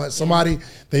so much. Somebody,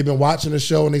 they've been watching the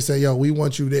show and they say, "Yo, we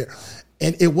want you there."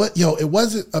 And it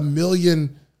wasn't a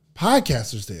million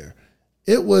podcasters there.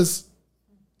 It was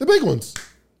the big ones.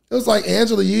 It was like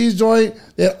Angela Yee's joint.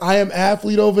 They had I Am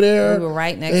Athlete over there. We were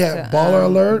right next to Baller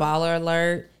Alert. Baller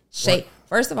Alert. Right.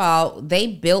 First of all, they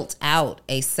built out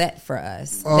a set for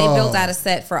us. They built out a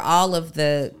set for all of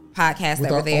the podcasts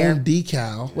that were there.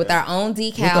 With our own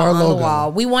decal on logo. the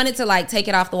wall. We wanted to like take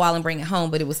it off the wall and bring it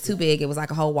home, but it was too big. It was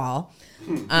like a whole wall.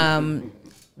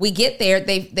 We get there.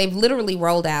 They've literally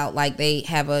rolled out, like they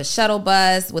have a shuttle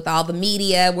bus with all the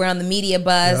media. We're on the media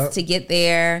bus to get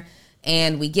there.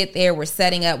 And we get there. We're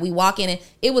setting up. We walk in. And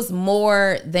it was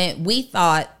more than we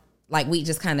thought. Like we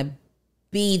just kind of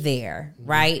be there,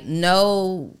 right?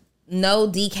 No no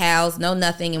decals, no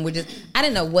nothing. And I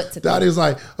didn't know what to think. Dottie was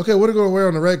like, okay, what are we going to wear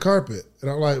on the red carpet? And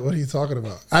I'm like, what are you talking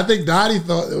about? I think Dottie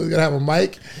thought it was going to have a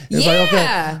mic. It's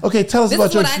like, okay, tell us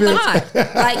about your experience. I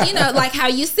thought. Like, like how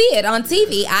you see it on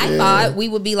TV. I thought we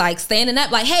would be like standing up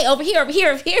like, hey, over here.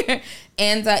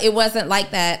 And it wasn't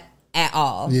like that at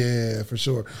all. Yeah, for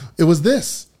sure. It was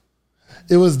this.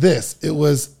 It was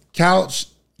couch,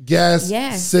 guest,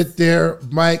 sit there,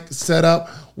 mic, set up.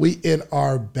 We in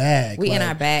our bag. In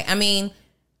our bag. I mean,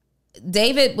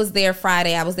 David was there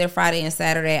Friday. I was there Friday and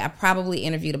Saturday. I probably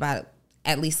interviewed about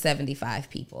at least 75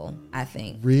 people, I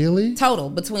think. Really? Total,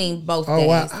 between both days. Oh,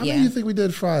 wow. How many do you think we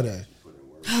did Friday?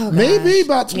 Oh, maybe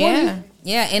about 20?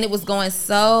 Yeah, and it was going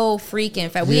so freaking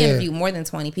fast. We interviewed more than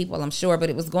 20 people, I'm sure, but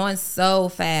it was going so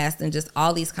fast and just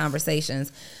all these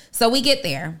conversations. So we get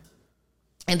there.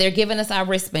 And they're giving us our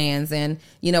wristbands and,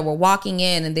 we're walking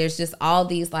in and there's just all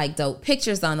these like dope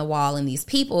pictures on the wall and these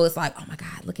people. It's like, oh my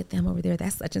God, look at them over there.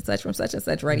 That's such and such from such and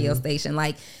such radio station.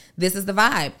 Like, this is the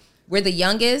vibe. We're the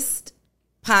youngest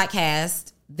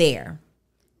podcast there.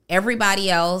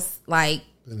 Everybody else, like,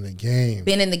 been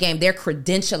in the game. They're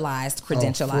credentialized,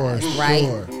 right?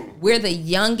 Sure. We're the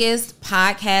youngest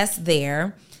podcast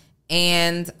there.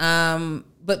 And,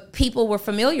 but people were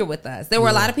familiar with us. There were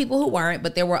a lot of people who weren't,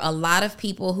 but there were a lot of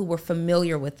people who were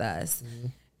familiar with us. Mm-hmm.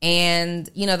 And,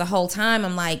 the whole time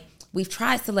I'm like, we've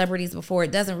tried celebrities before.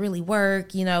 It doesn't really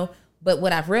work, But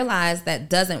what I've realized that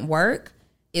doesn't work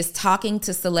is talking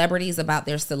to celebrities about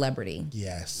their celebrity.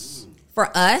 Yes.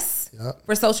 For us,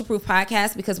 for Social Proof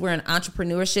Podcast, because we're an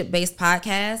entrepreneurship-based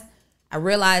podcast, I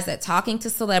realized that talking to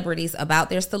celebrities about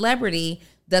their celebrity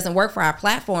doesn't work for our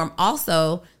platform.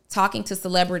 Also, talking to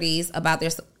celebrities about their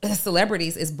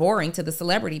celebrities is boring to the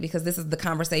celebrity because this is the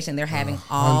conversation they're having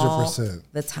 100%. All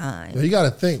the time. You got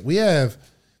to think. It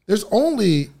was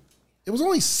only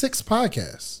 6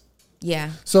 podcasts.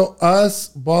 Yeah. So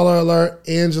us, Baller Alert,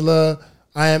 Angela,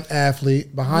 I Am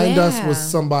Athlete. Behind us was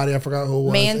somebody, I forgot who it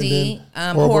was. Mandy,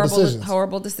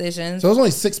 horrible decisions. So it was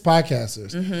only 6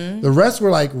 podcasters. Mm-hmm. The rest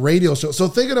were like radio shows. So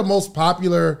think of the most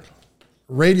popular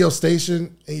radio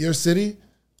station in your city.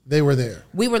 They were there.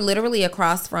 We were literally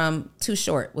across from Too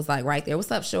Short, was like right there. What's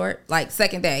up, Short? Like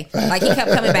second day. Like he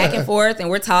kept coming back and forth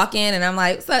and we're talking and I'm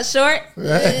like, what's up, Short?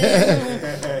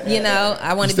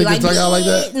 I want to be like, out like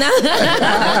that? No.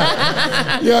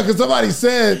 Yeah, because somebody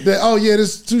said that, this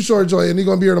is Too Short Joy and he's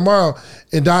going to be here tomorrow.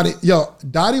 And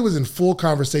Dottie was in full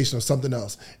conversation of something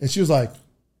else. And she was like,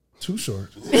 Too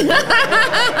Short.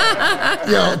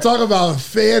 Talk about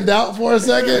fanned out for a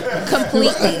second.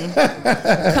 Completely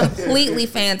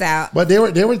fanned out. But they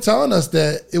were telling us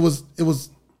that it was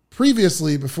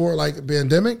previously, before like the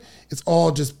pandemic, it's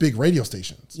all just big radio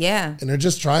stations. Yeah. And they're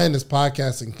just trying this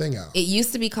podcasting thing out. It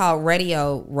used to be called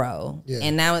Radio Row,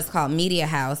 and now it's called Media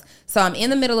House. So I'm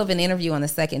in the middle of an interview on the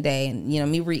second day, and me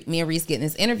and Reese getting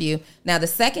this interview. Now the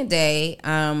second day,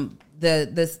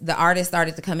 the artist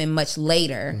started to come in much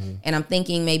later, and I'm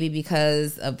thinking maybe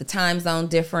because of the time zone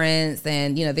difference,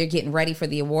 and they're getting ready for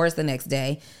the awards the next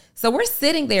day. So we're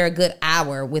sitting there a good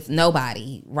hour with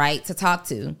nobody, right, to talk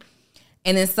to,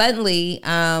 and then suddenly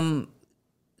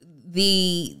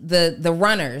the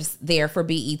runners there for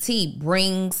BET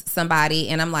brings somebody,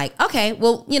 and I'm like, okay,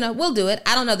 well, we'll do it.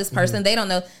 I don't know this person. Mm-hmm. They don't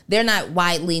know. They're not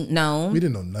widely known. We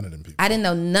didn't know none of them people. I didn't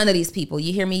know none of these people.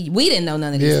 You hear me? We didn't know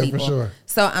none of these people. Yeah, for sure.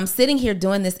 So I'm sitting here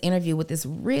doing this interview with this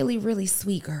really, really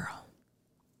sweet girl.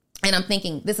 And I'm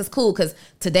thinking, this is cool because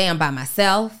today I'm by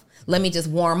myself. Let me just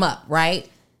warm up, right?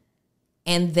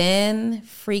 And then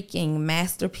freaking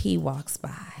Master P walks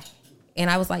by. And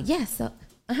I was like, yes.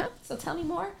 So tell me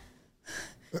more.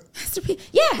 Master P.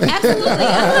 Yeah, absolutely.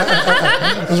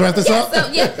 Let's wrap this up.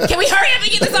 So, can we hurry up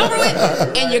and get this over with?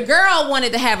 And your girl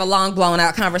wanted to have a long, blown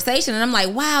out conversation. And I'm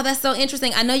like, wow, that's so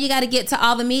interesting. I know you got to get to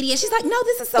all the media. She's like, no,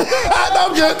 this is so good. No,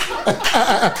 I'm good.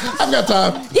 I've got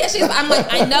time. Yeah, I'm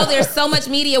like, I know there's so much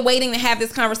media waiting to have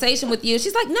this conversation with you.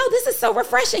 She's like, no, this is so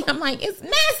refreshing. I'm like, it's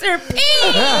Master P.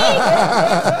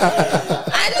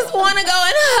 I just want to go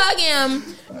and hug him.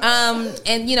 And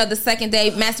the second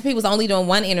day, Master P was only doing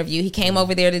one interview. He came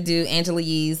over there to do Angela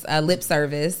Yee's lip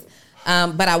service.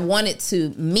 But I wanted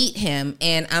to meet him,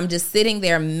 and I'm just sitting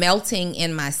there melting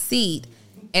in my seat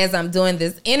as I'm doing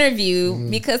this interview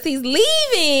because he's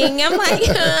leaving. I'm like,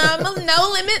 I'm a no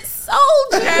limit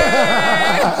soldier.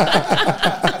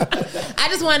 I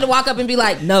just wanted to walk up and be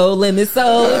like, no limit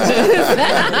soldier.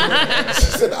 She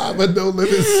said, I'm a no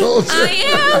limit soldier.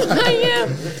 I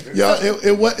am. Yo,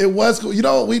 it was cool. You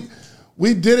know, we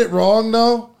did it wrong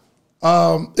though.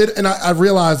 And I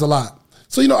realized a lot.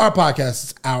 So, our podcast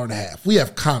is an hour and a half. We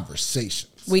have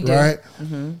conversations. We do. Right?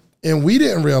 Mm-hmm. And we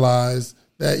didn't realize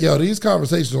that, these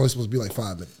conversations are only supposed to be like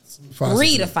 5 minutes.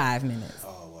 3 to 5 minutes.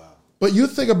 But you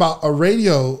think about a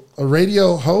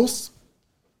radio host,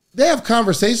 they have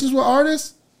conversations with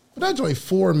artists, but that's only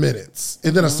 4 minutes,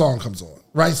 and then a song comes on,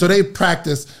 right? So they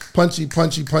practice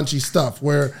punchy stuff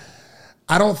where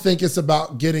I don't think it's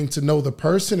about getting to know the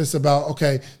person. It's about,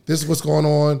 okay, this is what's going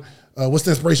on. What's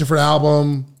the inspiration for the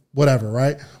album? Whatever,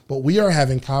 right? But we are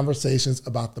having conversations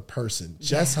about the person.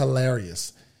 Jess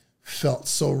Hilarious felt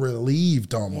so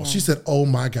relieved almost. Yeah. She said, oh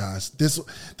my gosh, this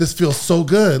feels so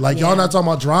good. Like y'all not talking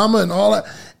about drama and all that.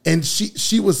 And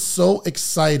she was so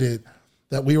excited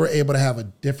that we were able to have a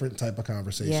different type of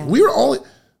conversation. Yeah. We were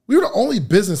the only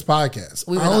business podcast.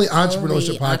 We were only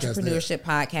entrepreneurship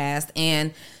podcast.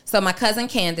 And so my cousin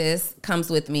Candace comes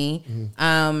with me.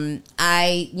 Mm-hmm.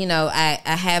 I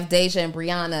have Deja and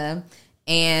Brianna.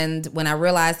 And when I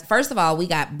realized, first of all, we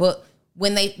got booked.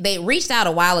 When they reached out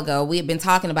a while ago, we had been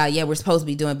talking about, we're supposed to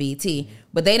be doing BET,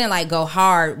 but they didn't go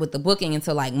hard with the booking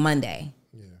until Monday.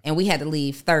 Yeah. And we had to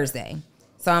leave Thursday.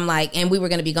 So I'm and we were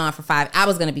going to be gone for I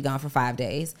was going to be gone for 5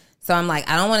 days. So I'm I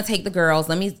don't want to take the girls.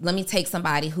 Let me take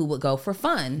somebody who would go for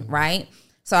fun. Mm-hmm. Right.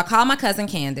 So I called my cousin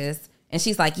Candace and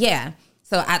she's like, yeah,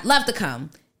 so I'd love to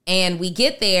come. And we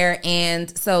get there.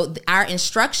 And so our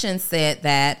instructions said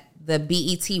that the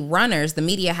BET runners, the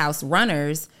media house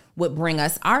runners, would bring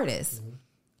us artists. Mm-hmm.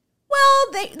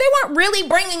 Well, they weren't really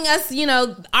bringing us,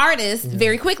 artists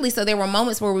very quickly. So there were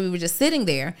moments where we were just sitting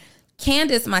there.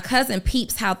 Candace, my cousin,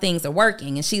 peeps how things are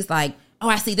working. And she's like, oh,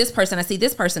 I see this person.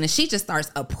 And she just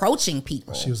starts approaching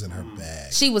people. She was in her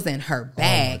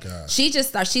bag. Oh my God.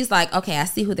 She's like, okay, I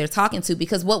see who they're talking to.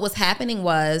 Because what was happening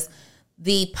was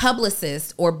the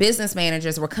publicists or business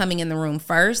managers were coming in the room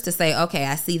first to say, okay,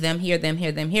 I see them here, them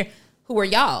here, them here. Who are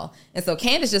y'all? And so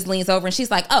Candace just leans over and she's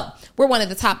like, oh, we're one of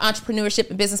the top entrepreneurship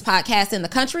and business podcasts in the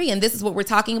country. And this is what we're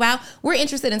talking about. We're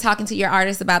interested in talking to your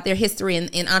artists about their history in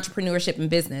entrepreneurship and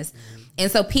business.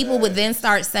 And so people would then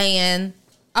start saying,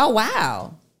 oh,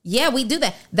 wow. Yeah, we do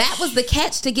that. That was the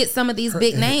catch to get some of these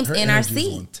big names in our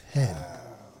seat.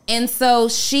 And so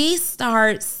she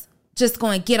starts just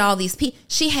going to get all these people.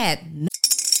 She had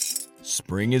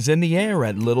Spring is in the air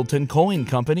at Littleton Coin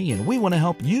Company, and we want to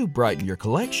help you brighten your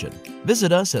collection.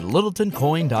 Visit us at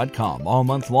littletoncoin.com all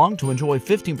month long to enjoy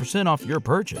 15% off your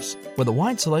purchase. With a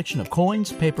wide selection of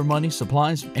coins, paper money,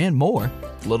 supplies, and more,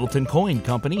 Littleton Coin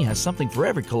Company has something for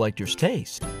every collector's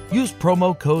taste. Use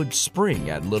promo code SPRING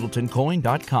at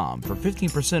littletoncoin.com for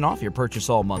 15% off your purchase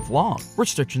all month long.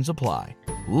 Restrictions apply.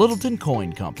 Littleton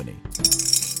Coin Company.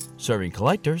 Serving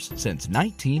collectors since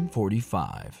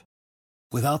 1945.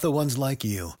 Without the ones like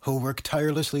you, who work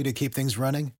tirelessly to keep things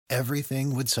running,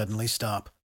 everything would suddenly stop.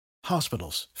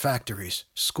 Hospitals, factories,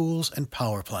 schools, and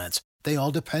power plants, they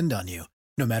all depend on you.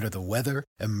 No matter the weather,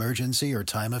 emergency, or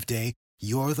time of day,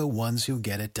 you're the ones who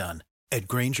get it done. At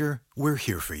Grainger, we're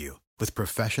here for you with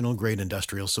professional-grade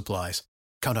industrial supplies.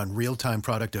 Count on real-time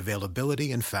product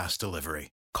availability and fast delivery.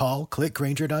 Call,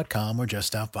 clickgrainger.com, or just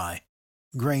stop by.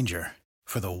 Grainger,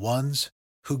 for the ones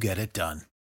who get it done.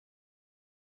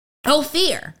 no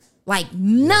fear.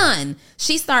 None.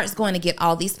 She starts going to get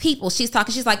all these people. She's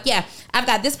talking. She's like, yeah, I've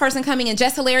got this person coming in.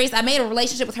 Jess Hilarious. I made a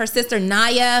relationship with her sister,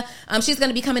 Naya. She's going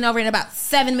to be coming over in about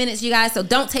 7 minutes, you guys. So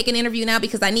don't take an interview now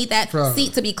because I need that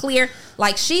seat to be clear.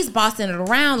 She's bossing it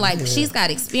around. She's got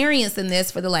experience in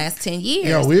this for the last 10 years.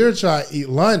 Yeah, we were trying to eat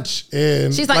lunch.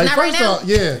 And she's like, not right now.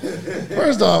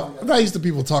 First off, I'm not used to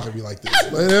people talking to me like this.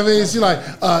 I mean,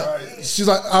 she's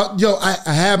like, yo,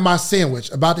 I have my sandwich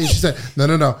about to eat. She said,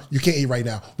 no, you can't eat right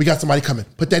now. We got somebody coming.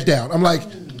 Put that down. I'm like,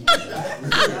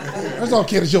 first off,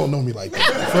 Candace, you don't know me like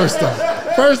that.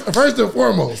 First and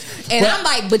foremost. And I'm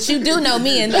like, but you do know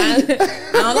me, and I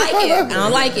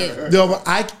don't like it. No, but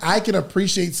I can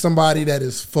appreciate somebody that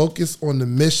is focused on the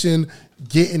mission,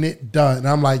 getting it done. And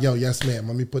I'm like, yo, yes, ma'am.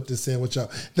 Let me put this sandwich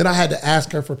up. Then I had to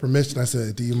ask her for permission. I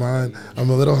said, do you mind? I'm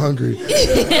a little hungry. Do you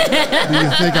think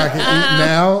I can eat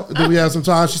now? Do we have some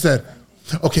time? She said,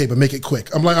 okay, but make it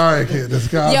quick. I'm like, all right, kid, let's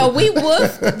go. Yo, we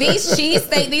woofed these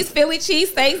Philly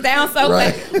cheesesteaks down so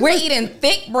fast. We're eating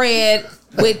thick bread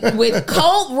with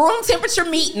cold room temperature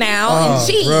meat now and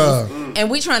cheese. Bruh.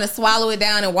 And we trying to swallow it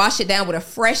down and wash it down with a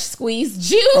fresh squeezed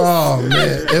juice. Oh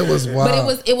man, it was wild.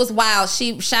 But it was wild.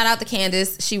 Shout out to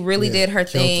Candace. She really did her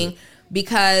thing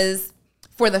because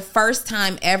for the first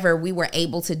time ever, we were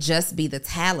able to just be the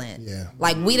talent. Yeah.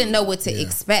 We didn't know what to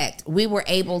expect. We were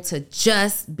able to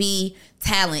just be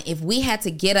talent. If we had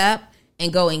to get up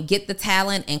and go and get the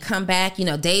talent and come back,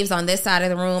 Dave's on this side of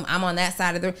the room, I'm on that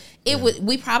side of the room.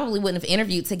 We probably wouldn't have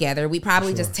interviewed together. We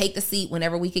probably just take the seat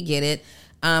whenever we could get it.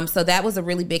 So that was a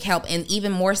really big help. And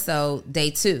even more so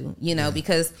day two,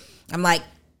 because I'm like,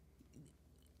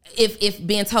 if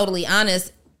being totally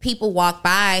honest, people walk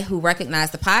by who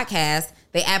recognize the podcast,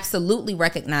 they absolutely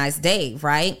recognize Dave,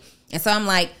 right? And so I'm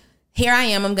like, here I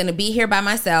am. I'm going to be here by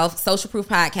myself. Social Proof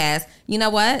Podcast. You know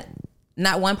what?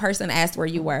 Not one person asked where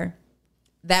you were.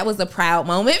 That was a proud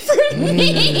moment for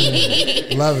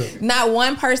me. Love it. Not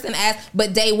one person asked.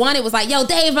 But day one, it was like, yo,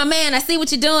 Dave, my man, I see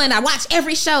what you're doing. I watch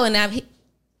every show. And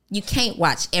you can't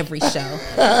watch every show.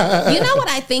 You know what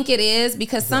I think it is?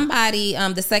 Because somebody,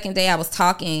 the second day I was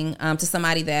talking to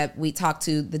somebody that we talked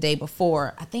to the day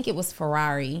before. I think it was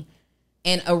Ferrari.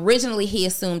 And originally he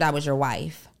assumed I was your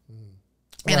wife.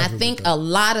 And I think a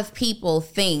lot of people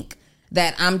think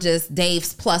that I'm just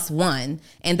Dave's plus one,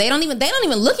 and they don't even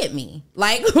look at me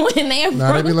like when they are.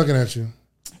 Nah, they be looking at you.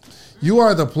 You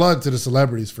are the plug to the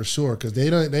celebrities for sure, because they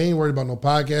ain't worried about no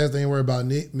podcast. They ain't worried about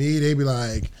me. They be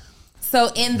like.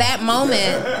 So in that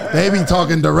moment, they be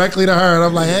talking directly to her, and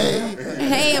I'm like,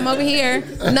 hey, I'm over here.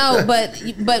 No, but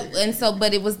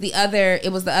it was the other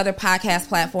podcast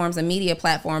platforms and media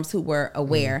platforms who were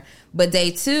aware. But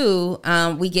day two,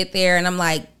 we get there, and I'm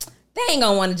like, they ain't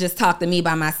gonna want to just talk to me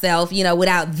by myself,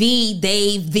 without the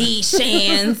Dave, the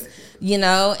Shans,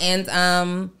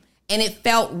 and it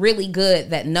felt really good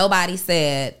that nobody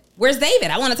said, where's David?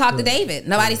 I want to talk to David.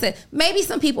 Nobody said, maybe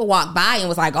some people walked by and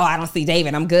was like, oh, I don't see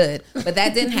David, I'm good. But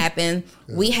that didn't happen.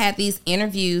 We had these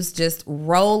interviews just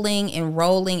rolling and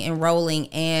rolling and rolling.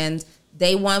 And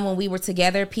day one, when we were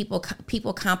together, people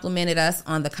complimented us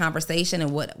on the conversation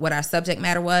and what our subject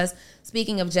matter was.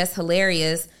 Speaking of Jess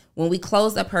Hilarious, when we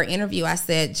closed up her interview, I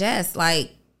said, Jess,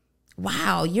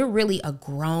 wow, you're really a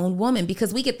grown woman,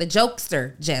 because we get the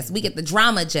jokester Jess, we get the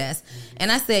drama Jess.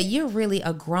 And I said, you're really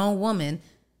a grown woman.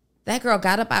 That girl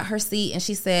got up out her seat and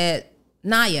she said,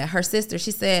 Naya, her sister,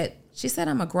 she said,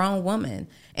 I'm a grown woman.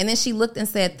 And then she looked and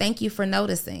said, thank you for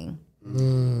noticing.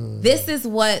 This is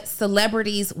what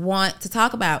celebrities want to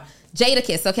talk about.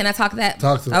 Jadakiss. So can I talk that?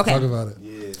 Talk about it.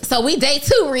 Yeah. So we day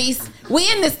two, Reese.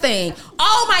 We in this thing.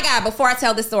 Oh my God. Before I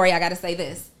tell this story, I got to say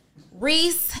this.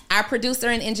 Reese, our producer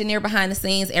and engineer behind the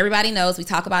scenes, everybody knows, we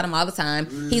talk about him all the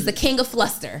time. He's the king of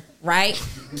fluster, right?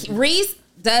 Reese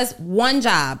does one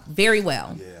job very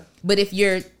well. Yeah. But if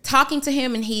you're talking to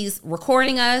him and he's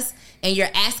recording us and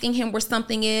you're asking him where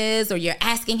something is, or you're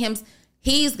asking him,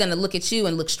 he's going to look at you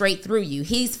and look straight through you.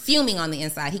 He's fuming on the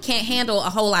inside. He can't handle a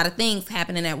whole lot of things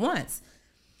happening at once.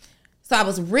 So I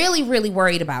was really, really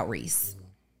worried about Reese,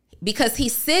 because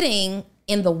he's sitting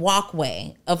in the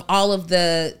walkway of all of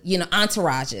the,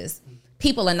 entourages.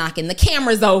 People are knocking the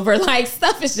cameras over.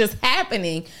 Stuff is just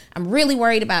happening. I'm really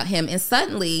worried about him. And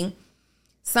suddenly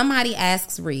somebody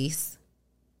asks Reese,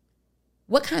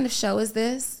 what kind of show is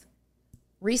this?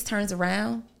 Reese turns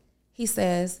around. He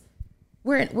says,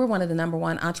 we're one of the number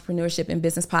one entrepreneurship and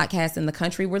business podcasts in the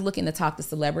country. We're looking to talk to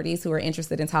celebrities who are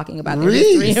interested in talking about their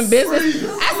history and business.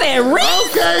 I said,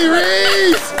 Reese. Okay,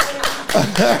 Reese.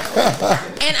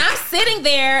 And I'm sitting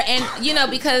there and,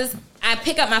 because I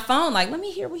pick up my phone, let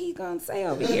me hear what he's going to say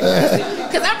over here.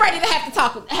 Because I'm ready to have a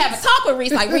talk with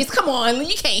Reese. Reese, come on.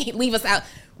 You can't leave us out.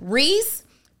 Reese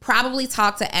probably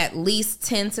talked to at least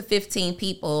 10 to 15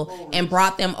 people and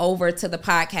brought them over to the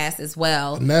podcast as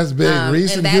well. And that's big.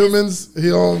 Reese and humans,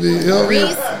 he'll be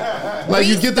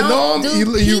you get to know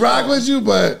him, he rock with you,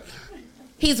 but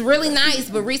he's really nice.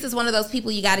 But Reese is one of those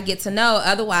people you got to get to know.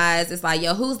 Otherwise, it's like,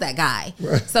 yo, who's that guy?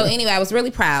 Right. So anyway, I was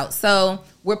really proud. So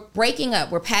we're breaking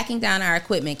up. We're packing down our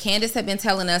equipment. Candace had been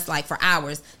telling us for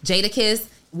hours, Jadakiss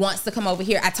wants to come over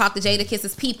here. I talked to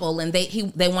Jadakiss's people and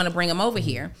they want to bring him over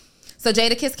here. So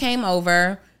Jadakiss came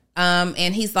over,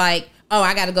 and he's like, oh,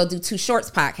 I got to go do 2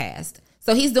 Shorts podcast.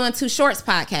 So he's doing 2 Shorts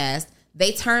podcast.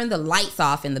 They turn the lights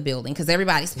off in the building because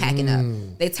everybody's packing up.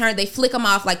 They flick them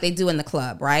off like they do in the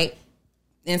club, right?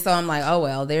 And so I'm like, oh,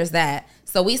 well, there's that.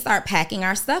 So we start packing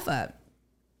our stuff up.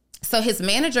 So his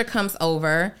manager comes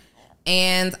over,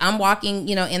 and I'm walking,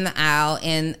 in the aisle,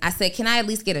 and I said, can I at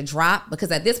least get a drop?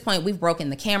 Because at this point, we've broken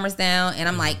the cameras down, and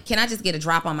I'm like, can I just get a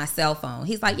drop on my cell phone?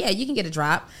 He's like, yeah, you can get a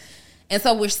drop. And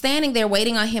so we're standing there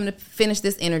waiting on him to finish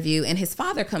this interview. And his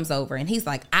father comes over and he's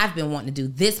like, I've been wanting to do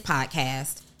this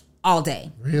podcast all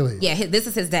day. Really? Yeah, this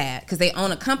is his dad, because they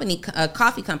own a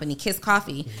coffee company, Kiss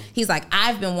Coffee. He's like,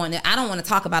 I don't want to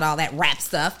talk about all that rap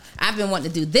stuff. I've been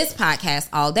wanting to do this podcast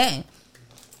all day.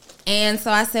 And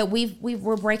so I said,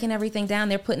 we're breaking everything down.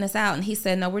 They're putting us out. And he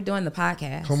said, no, we're doing the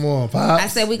podcast. Come on, Pops. I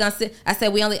said, we're going to sit. I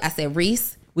said,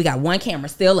 Reese, we got one camera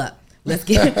still up. Let's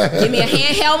give me a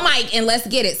handheld mic and let's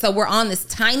get it. So we're on this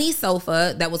tiny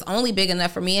sofa that was only big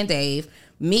enough for me and Dave.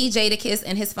 Me, Jadakiss,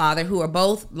 and his father, who are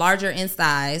both larger in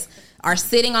size, are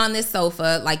sitting on this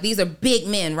sofa. These are big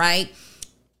men, right?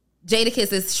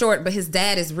 Jadakiss is short, but his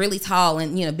dad is really tall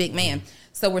and, big man.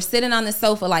 So we're sitting on the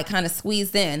sofa, like kind of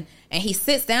squeezed in, and he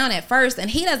sits down at first, and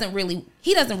he doesn't really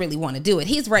want to do it.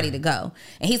 He's ready to go,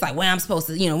 and he's like, where am I supposed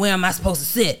to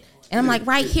sit? And I'm like,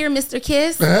 right here, Mr.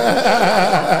 Kiss. And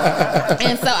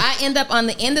so I end up on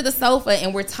the end of the sofa,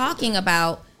 and we're talking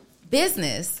about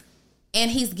business,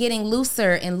 and he's getting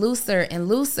looser and looser and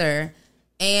looser.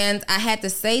 And I had to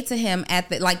say to him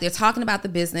they're talking about the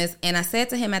business, and I said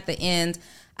to him at the end,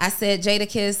 I said,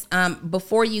 Jadakiss,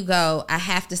 before you go, I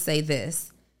have to say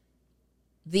this.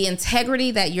 The integrity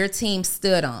that your team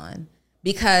stood on,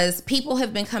 because people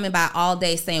have been coming by all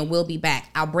day saying, we'll be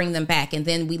back, I'll bring them back. And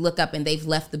then we look up and they've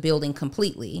left the building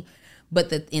completely. But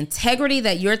the integrity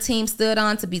that your team stood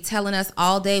on to be telling us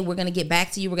all day, we're going to get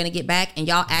back to you, we're going to get back, and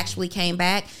y'all actually came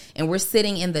back, and we're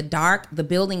sitting in the dark, the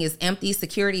building is empty,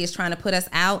 security is trying to put us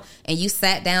out, and you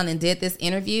sat down and did this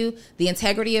interview. The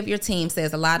integrity of your team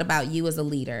says a lot about you as a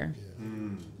leader. Yeah.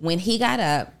 When he got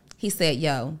up, he said,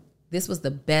 yo, this was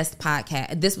the best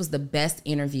podcast, this was the best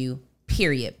interview,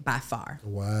 period, by far.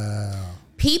 Wow.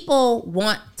 People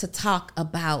want to talk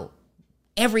about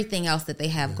everything else that they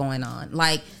have going on.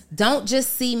 Like, don't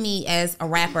just see me as a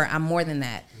rapper. I'm more than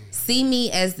that. See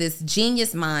me as this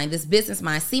genius mind, this business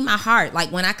mind. See my heart. Like,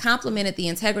 when I complimented the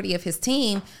integrity of his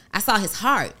team, I saw his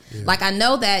heart. Yeah. Like, I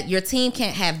know that your team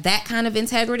can't have that kind of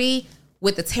integrity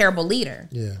with a terrible leader.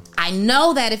 Yeah. I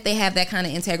know that if they have that kind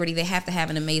of integrity, they have to have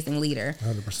an amazing leader.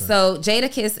 100%. So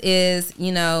Jadakiss is,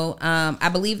 I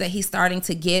believe that he's starting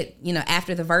to get,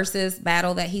 after the Versus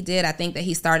battle that he did, I think that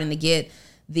he's starting to get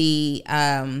the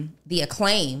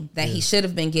acclaim that he should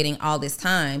have been getting all this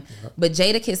time. Yep. But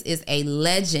Jadakiss is a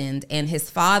legend, and his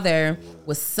father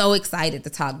was so excited to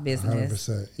talk business.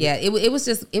 100%. Yeah,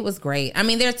 it was great. I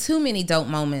mean, there are too many dope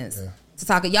moments to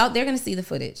talk. Y'all, they're going to see the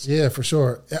footage. Yeah, for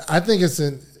sure. I think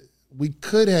we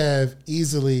could have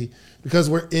easily, because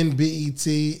we're in BET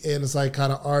and it's like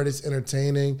kind of artist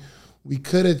entertaining, we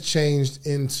could have changed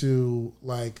into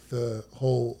like the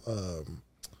whole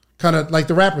kind of like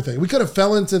the rapper thing. We could have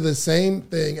fell into the same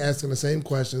thing, asking the same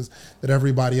questions that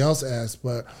everybody else asked,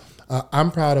 but I'm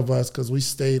proud of us because we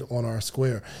stayed on our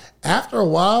square. After a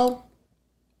while,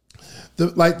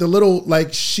 the little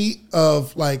like sheet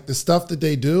of like the stuff that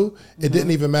they do, it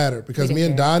didn't even matter, because me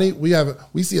and Donni,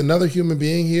 we see another human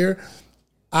being here.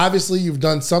 Obviously, you've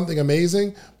done something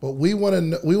amazing, but we want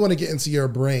to get into your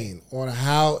brain on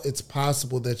how it's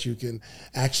possible that you can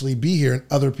actually be here and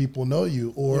other people know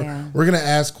you. Or we're going to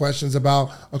ask questions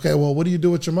about, okay, well, what do you do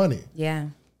with your money? Yeah.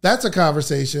 That's a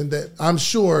conversation that I'm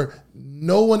sure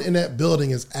no one in that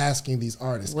building is asking these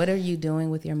artists. What are you doing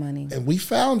with your money? And we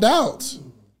found out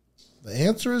the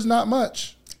answer is not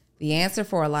much. The answer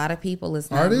for a lot of people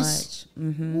is not much.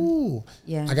 Mm-hmm. Ooh.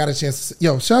 Yeah. I got a chance to see.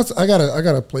 Yo, shouts, I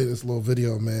gotta play this little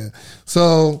video, man.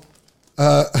 So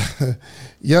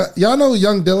y'all know who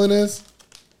Young Dylan is?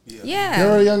 Yeah. You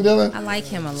remember Young Dylan? I like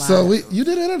him a lot. So you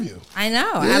did an interview. I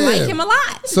know. Yeah. I like him a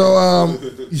lot. So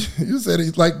you said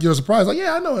you're surprised. Like,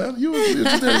 yeah, I know him. You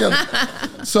just there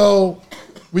together. So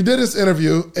we did this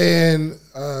interview, and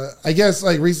I guess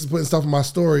like Reese is putting stuff in my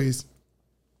stories.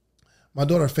 My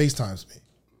daughter FaceTimes me.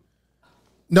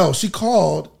 No, she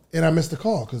called, and I missed the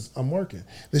call because I'm working.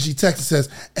 Then she texted and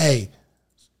says, hey,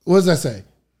 what does that say?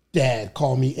 Dad,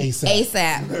 call me ASAP.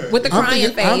 ASAP. With the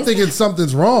crying face. I'm thinking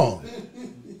something's wrong.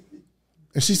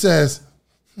 And she says,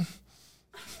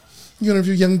 you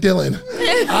interview Young Dylan.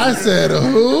 I said,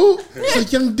 who? She's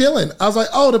like, Young Dylan. I was like,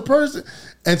 oh, the person.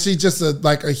 And she's just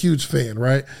a huge fan,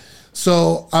 right?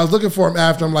 So I was looking for him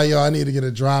after. I'm like, yo, I need to get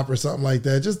a drop or something like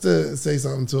that, just to say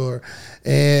something to her.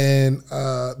 And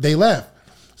they left.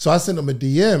 So I sent him a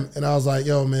DM, and I was like,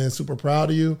 yo, man, super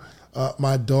proud of you.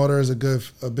 My daughter is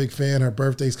a big fan. Her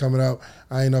birthday's coming up.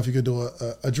 I didn't know if you could do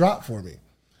a drop for me.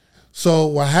 So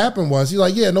what happened was, he's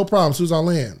like, yeah, no problem. Sue's on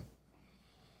land.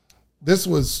 This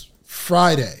was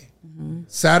Friday. Mm-hmm.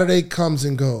 Saturday comes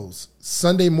and goes.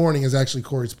 Sunday morning is actually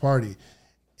Corey's party.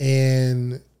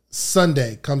 And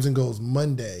Sunday comes and goes.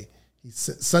 Monday,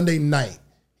 Sunday night,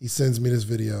 he sends me this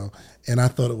video, and I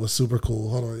thought it was super cool.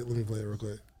 Hold on, let me play it real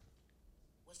quick.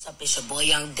 What's up, it's your boy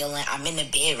Young Dylan. I'm in the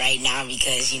bed right now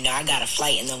because, I got a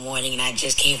flight in the morning and I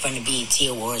just came from the BET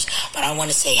Awards. But I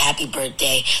want to say happy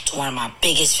birthday to one of my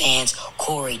biggest fans,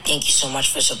 Corey. Thank you so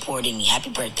much for supporting me. Happy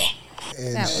birthday.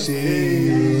 And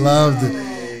she loved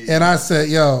it. And I said,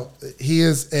 yo, he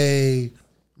is a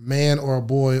man or a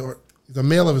boy, or he's a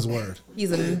male of his word.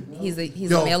 He's a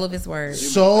male of his word.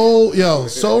 So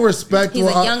respectful.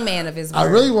 He's a young man of his word. I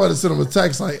really wanted to send him a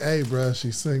text like, hey, bro,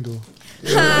 she's single.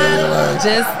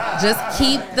 Just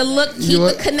keep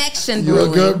the connection brewing.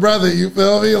 You a good brother, you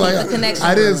feel me? Like the connection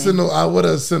I didn't brewing. I would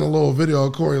have sent a little video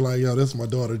of Corey like, yo, this is my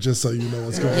daughter, just so you know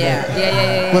what's going on.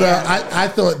 Yeah. But I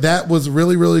thought that was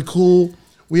really, really cool.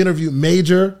 We interviewed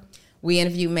Major.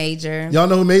 Y'all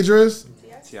know who Major is?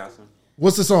 Yes.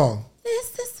 What's the song?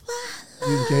 This is why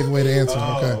You gave away the answer.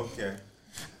 Okay.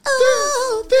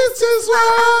 Oh, this is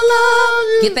why I love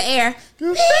you. Get the air.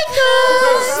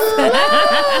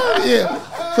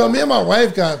 Yeah. So me and my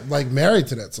wife got like married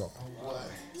to that song.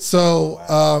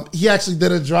 So he actually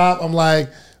did a drop. I'm like,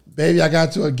 baby, I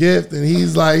got you a gift, and he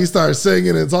started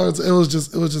singing and talking. It was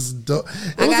just dope.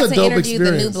 I got to interview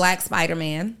experience. the new Black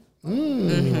Spider-Man.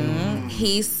 Mm-hmm.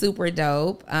 He's super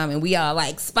dope, and we all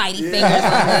like Spidey fingers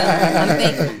on the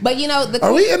thing. But you know,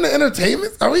 are we in the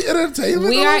entertainment? Are we entertainment?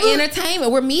 We are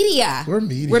entertainment. We're media. We're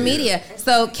media.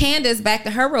 So Candace, back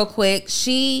to her real quick.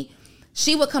 She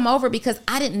would come over because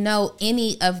I didn't know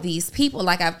any of these people.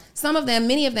 Like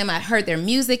many of them, I'd heard their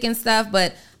music and stuff,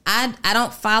 but I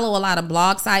don't follow a lot of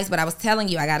blog sites. But I was telling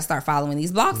you, I got to start following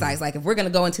these blog sites. Like if we're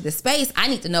gonna go into this space, I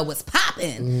need to know what's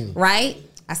popping, right?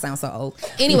 I sound so old.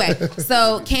 Anyway,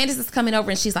 so Candace is coming over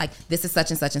and she's like, this is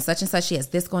such and such and such and such. She has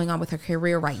this going on with her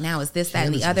career right now. Is this, that,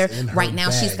 and the other. Right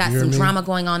now, she's got some drama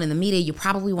going on in the media. You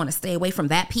probably want to stay away from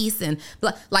that piece. And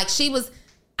like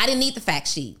I didn't need the fact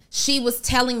sheet. She was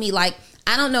telling me like,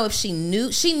 I don't know if she knew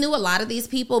a lot of these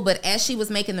people, but as she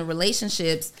was making the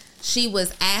relationships, she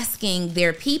was asking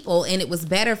their people, and it was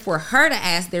better for her to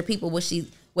ask their people what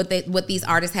these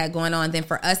artists had going on than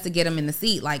for us to get them in the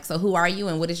seat. Like, so who are you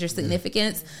and what is your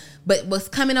significance? But was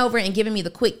coming over and giving me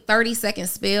the quick 30-second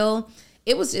spill.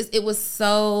 It was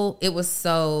so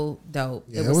dope.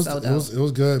 Yeah, it was so dope. It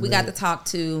was good. We got to talk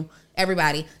to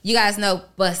everybody. You guys know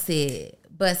Busted,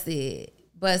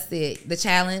 the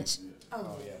challenge.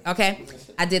 Oh yeah. Okay.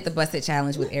 I did the Busted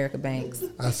challenge with Erica Banks.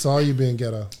 I saw you being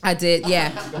ghetto. I did,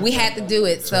 yeah. We had to do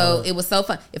it, so it was so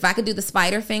fun. If I could do the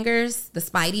Spidey fingers,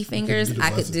 I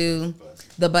could do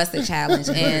the Busted challenge.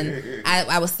 And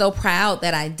I was so proud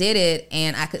that I did it,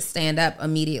 and I could stand up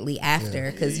immediately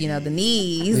after because the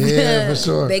knees, for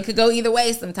sure, they could go either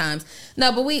way sometimes.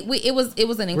 No, but it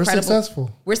was an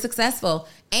incredible. We're successful,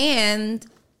 and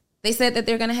they said that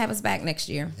they're going to have us back next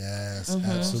year. Yes,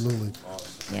 absolutely.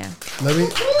 Yeah. Let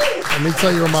me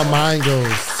tell you where my mind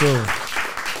goes too.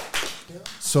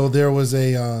 So there was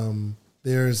like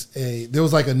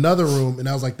another room, and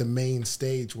that was like the main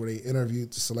stage where they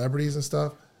interviewed the celebrities and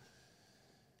stuff.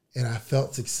 And I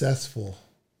felt successful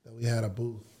that we had a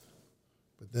booth.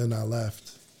 But then I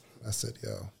left. I said,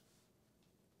 yo,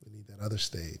 we need that other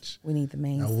stage. We need the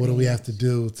main stage. Now what do we have to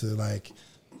do to like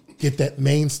get that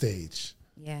main stage?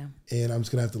 Yeah. And I'm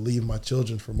just going to have to leave my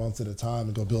children for months at a time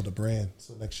and go build a brand.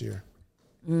 So next year.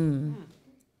 I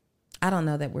don't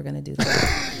know that we're going to do that.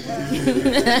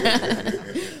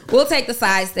 We'll take the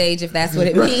side stage if that's what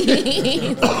it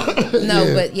means.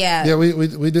 But yeah. Yeah, we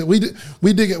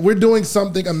did it. We're doing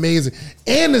something amazing.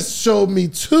 And it showed me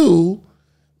too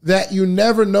that you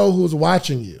never know wwho's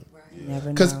watching you.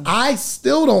 Because I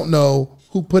still don't know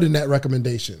who put in that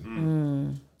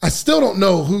recommendation. I still don't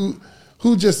know who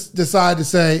just decided to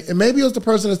say, and maybe it was the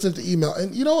person that sent the email.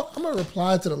 And you know what? I'm going to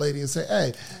reply to the lady and say,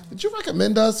 hey, did you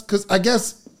recommend us? Because I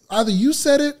guess either you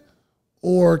said it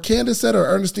or Candace said it or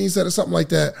Ernestine said it, something like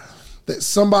that, that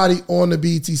somebody on the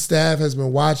BET staff has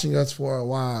been watching us for a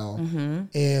while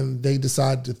and they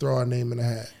decided to throw our name in the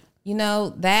hat. You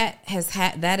know, that is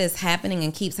happening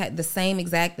and keeps the same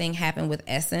exact thing happened with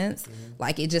Essence.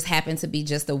 Like it just happened to be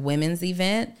just a women's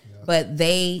event, but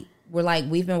they were like,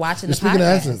 we've been watching the podcast. Speaking of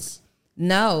Essence.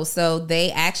 No, so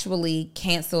they actually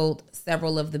canceled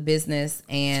several of the business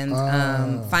and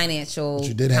financial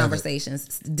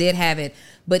conversations. Did have it.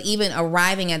 But even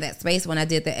arriving at that space when I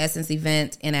did the Essence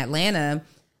event in Atlanta,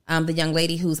 the young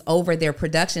lady who's over their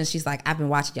production, she's like, I've been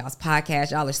watching y'all's podcast.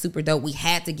 Y'all are super dope. We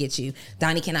had to get you.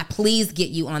 Donni, can I please get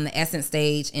you on the Essence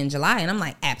stage in July? And I'm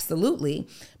like, absolutely.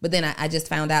 But then I just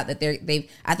found out that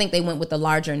I think they went with the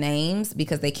larger names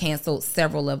because they canceled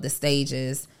several of the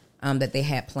stages that they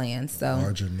had planned. So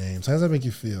larger names. How does that make you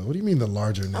feel? What do you mean the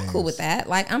larger names? I'm cool with that.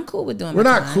 Like I'm cool with doing. We're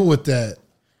not cool with that.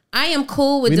 I am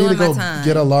cool with doing my time.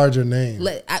 Get a larger name.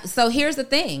 So here's the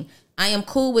thing. I am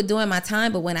cool with doing my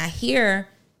time, but when I hear,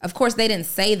 of course, they didn't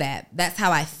say that. That's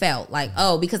how I felt. Like,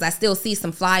 because I still see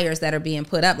some flyers that are being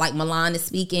put up. Like Milan is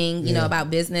speaking, you know, about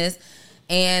business.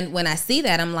 And when I see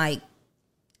that, I'm like,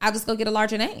 I'll just go get a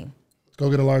larger name. Go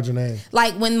get a larger name.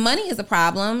 Like when money is a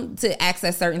problem to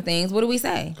access certain things, what do we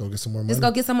say? Go get some more money. Just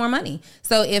go get some more money.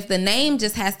 So if the name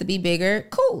just has to be bigger,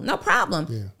 cool, no problem.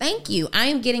 Yeah. Thank you. I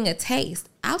am getting a taste.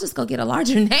 I'll just go get a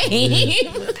larger name.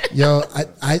 Yo,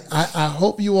 I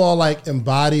hope you all like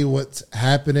embody what's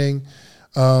happening,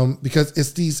 because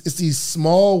it's these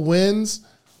small wins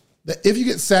that if you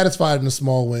get satisfied in a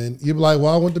small win, you'll be like,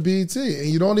 well, I went to BET, and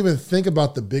you don't even think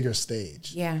about the bigger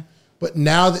stage. Yeah. But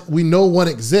now that we know one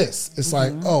exists, it's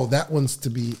like, oh,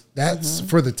 that's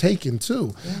for the taking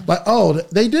too. Yeah. Like, oh,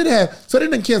 they did have, so they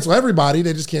didn't cancel everybody,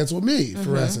 they just canceled me,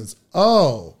 for instance.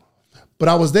 Oh, but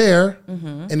I was there,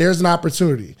 and there's an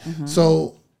opportunity.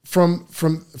 So from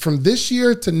this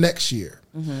year to next year,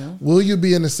 will you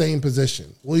be in the same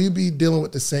position? Will you be dealing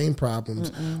with the same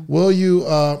problems? Will you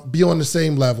be on the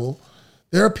same level?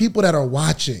 There are people that are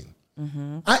watching.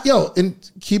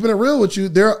 And keeping it real with you,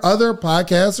 there are other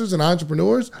podcasters and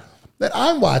entrepreneurs that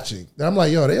I'm watching that I'm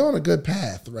like, yo, they're on a good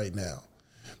path right now.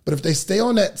 But if they stay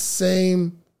on that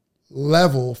same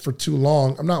level for too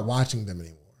long, I'm not watching them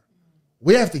anymore.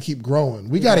 We have to keep growing.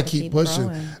 We got to keep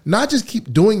pushing, not just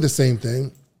keep doing the same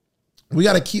thing. We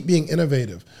got to keep being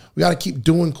innovative. We got to keep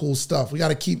doing cool stuff. We got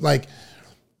to keep like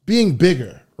being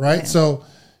bigger, right? Yeah. So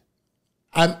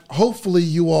hopefully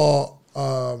you all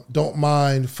don't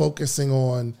mind focusing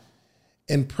on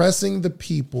impressing the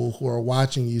people who are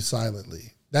watching you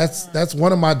silently. That's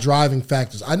one of my driving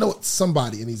factors. I know it's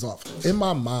somebody in these offices. In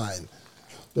my mind,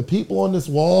 the people on this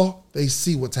wall, they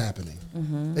see what's happening.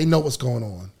 They know what's going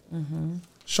on.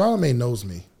 Charlamagne knows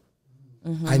me.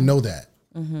 I know that.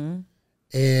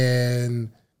 And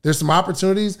there's some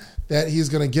opportunities that he's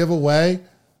going to give away,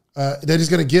 that he's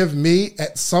going to give me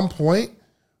at some point,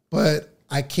 but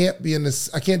I can't be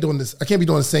doing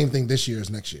the same thing this year as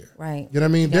next year. Right. You know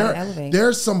what I mean?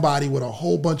 There's somebody with a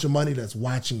whole bunch of money that's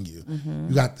watching you.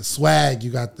 You got the swag,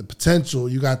 you got the potential,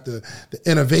 you got the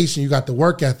innovation, you got the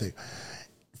work ethic.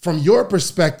 From your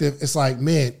perspective, it's like,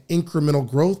 man, incremental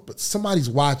growth, but somebody's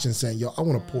watching saying, yo, I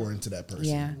want to pour into that person.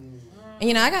 Yeah.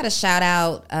 And, I got to shout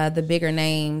out the bigger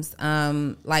names,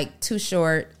 like Too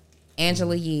Short,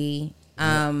 Angela Yee,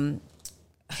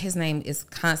 his name is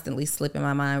constantly slipping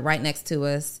my mind. Right next to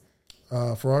us,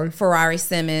 Ferrari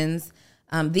Simmons.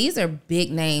 These are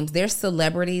big names. They're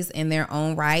celebrities in their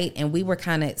own right, and we were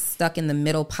kind of stuck in the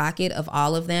middle pocket of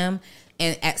all of them.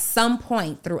 And at some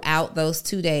point throughout those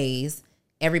 2 days,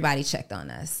 everybody checked on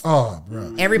us. Oh,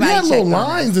 bro! Everybody had checked little on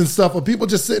lines us. And stuff of people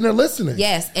just sitting there listening.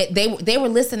 Yes, they were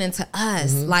listening to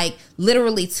us. Like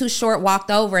literally, Too Short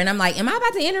walked over, and I'm like, "Am I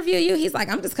about to interview you?" He's like,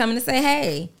 "I'm just coming to say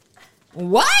hey."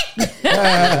 What?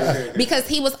 Because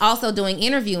he was also doing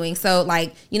interviewing. So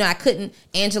like, I couldn't,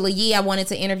 Angela Yee, I wanted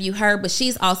to interview her, but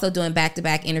she's also doing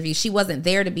back-to-back interviews. She wasn't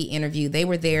there to be interviewed. They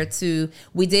were there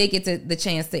we did get the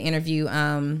chance to interview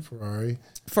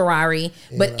Ferrari,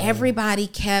 but everybody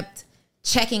kept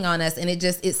checking on us. And it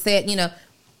said,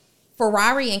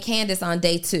 Ferrari and Candace on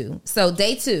day 2. So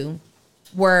day 2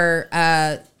 were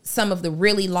some of the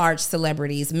really large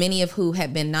celebrities, many of who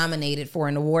had been nominated for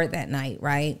an award that night,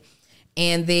 right?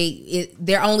 And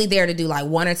they're only there to do like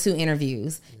 1 or 2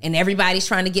 interviews, and everybody's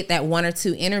trying to get that 1 or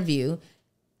 2 interview.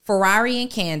 Ferrari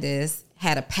and Candace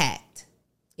had a pact.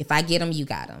 If I get them, you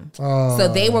got them.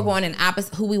 So they were going in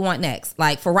opposite. Who we want next?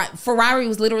 Like Ferrari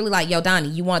was literally like, "Yo,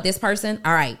 Donni, you want this person?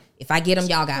 All right. If I get them,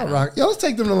 y'all got them. Yo, let's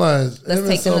take them to lunch. Let's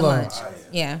take them to lunch."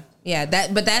 Yeah.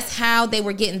 But that's how they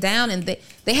were getting down, and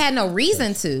they had no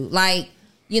reason to. Like,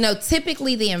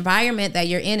 typically the environment that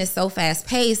you're in is so fast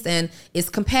paced and it's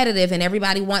competitive, and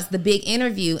everybody wants the big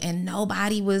interview, and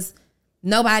nobody was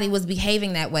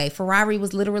behaving that way. Ferrari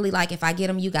was literally like, "If I get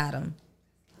them, you got them."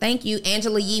 Thank you.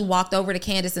 Angela Yee walked over to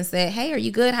Candace and said, "Hey, are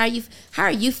you good? How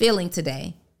are you feeling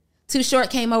today?" Too Short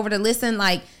came over to listen.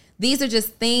 Like, these are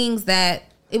just things that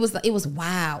it was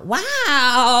wow.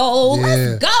 Yeah.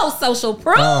 Let's go, social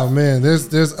proof. Oh man,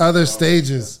 there's other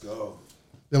stages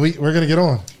that we're gonna get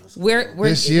on. We're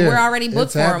already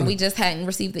booked for them. We just hadn't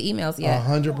received the emails yet.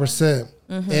 100%.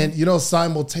 And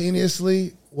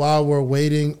simultaneously, while we're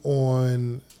waiting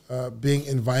on being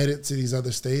invited to these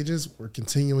other stages, we're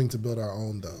continuing to build our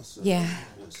own though. Yeah.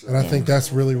 And I think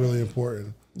that's really, really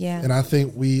important. Yeah. And I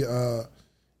think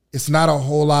it's not a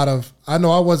whole lot of, I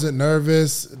know I wasn't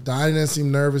nervous. Donni didn't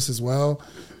seem nervous as well,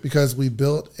 because we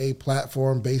built a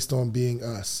platform based on being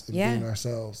us and being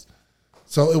ourselves.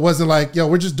 So it wasn't like, yo,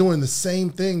 we're just doing the same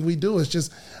thing we do. It's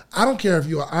just, I don't care if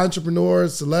you're an entrepreneur,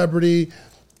 celebrity,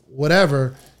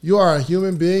 whatever. You are a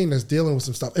human being that's dealing with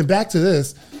some stuff. And back to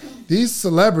this, these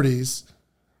celebrities,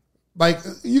 like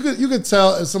you could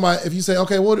tell if you say,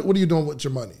 okay, what are you doing with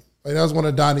your money? Like that was one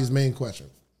of Donnie's main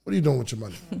questions. What are you doing with your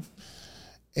money?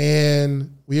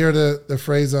 And we hear the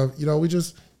phrase of, we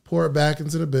just pour it back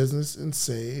into the business and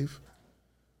save,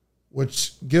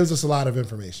 which gives us a lot of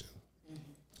information.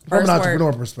 From an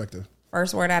entrepreneur perspective.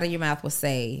 First word out of your mouth was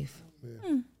save.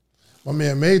 My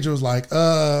man Major was like,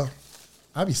 I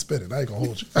be spitting. I ain't gonna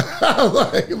hold you. I was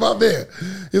like, my man.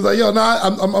 He's like, yo,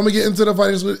 I'm gonna get into the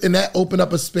financial, and that opened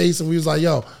up a space, and we was like,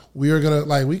 yo, we are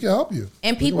gonna we can help you.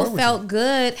 And people felt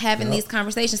good having these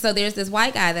conversations. So there's this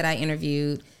white guy that I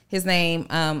interviewed. His name,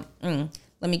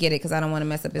 let me get it because I don't want to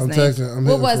mess up his name.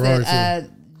 What was it?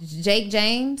 Jake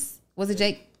James? Was it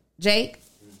Jake? Jake?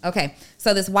 Okay.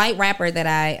 So this white rapper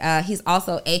that he's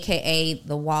also AKA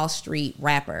the Wall Street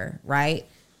rapper, right?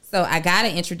 So I got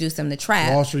to introduce him to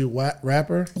trap. Wall Street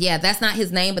rapper? Yeah, that's not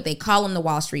his name, but they call him the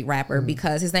Wall Street rapper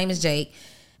because his name is Jake.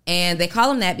 And they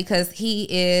call him that because he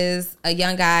is a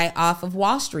young guy off of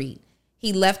Wall Street.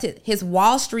 He left his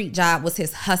Wall Street job was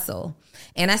his hustle.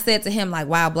 And I said to him, like,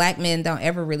 wow, black men don't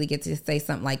ever really get to say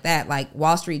something like that. Like,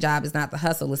 Wall Street job is not the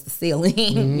hustle, it's the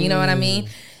ceiling. You know what I mean?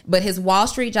 But his Wall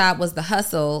Street job was the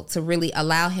hustle to really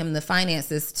allow him the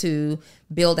finances to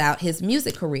build out his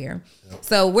music career. Yep.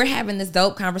 So we're having this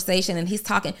dope conversation, and he's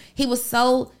talking.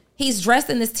 He's dressed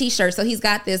in this T-shirt. So he's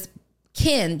got this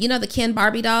Ken, you know, the Ken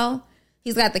Barbie doll?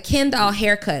 He's got the Ken doll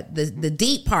haircut, the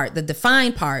deep part, the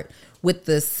defined part with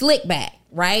the slick back.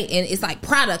 Right? And it's like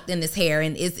product in his hair,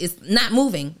 and it's not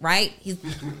moving, right? He's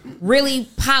really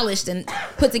polished and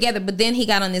put together, but then he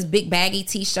got on this big baggy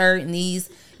T-shirt and these,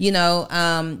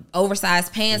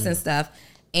 oversized pants and stuff.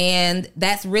 And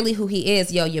that's really who he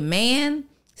is. Yo, your man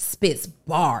spits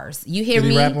bars. You hear me?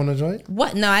 Did he rap on the joint?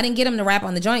 What? No, I didn't get him to rap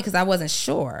on the joint because I wasn't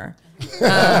sure.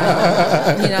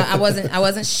 I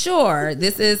wasn't sure.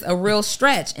 This is a real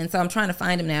stretch. And so I'm trying to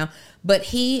find him now. But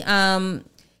he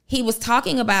was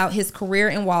talking about his career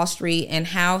in Wall Street and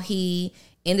how he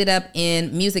ended up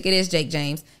in music. It is Jake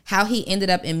James. How he ended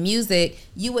up in music,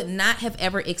 you would not have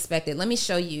ever expected. Let me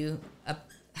show you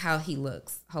how he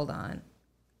looks. Hold on.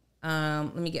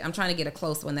 I'm trying to get a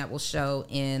close one that will show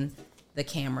in the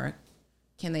camera.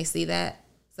 Can they see that?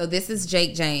 So this is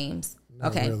Jake James.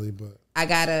 Not okay. Really, but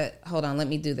hold on. Let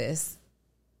me do this.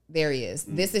 There he is.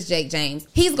 This is Jake James.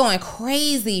 He's going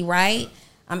crazy, right?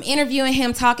 I'm interviewing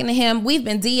him, talking to him. We've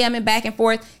been DMing back and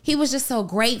forth. He was just so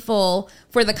grateful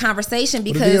for the conversation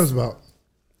because what are DMs about?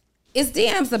 It's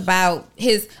DMs about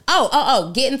his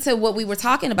getting to what we were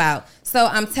talking about. So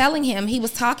I'm telling him he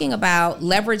was talking about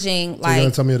leveraging So you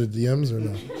gonna tell me the DMs or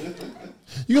no?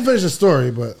 You can finish the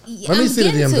story, but let me see the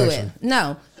DMs section.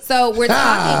 No. So we're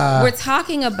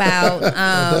talking about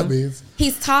that means.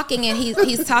 He's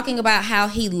talking about how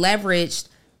he leveraged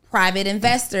private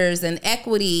investors and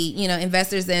equity,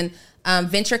 investors and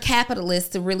venture capitalists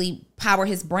to really power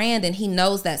his brand. And he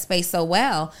knows that space so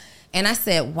well. And I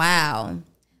said, wow,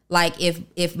 like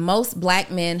if most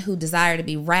black men who desire to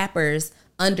be rappers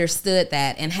understood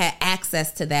that and had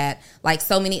access to that, like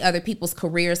so many other people's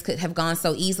careers could have gone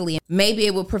so easily. Maybe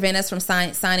it would prevent us from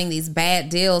signing these bad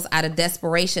deals out of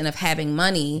desperation of having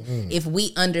money if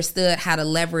we understood how to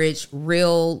leverage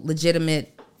real,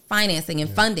 legitimate financing and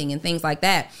funding and things like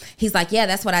that. He's like, yeah,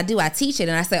 that's what I do. I teach it.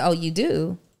 And I say, oh, you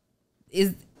do?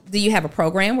 Do you have a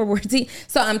program where we're teaching?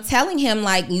 So I'm telling him,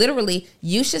 like, literally,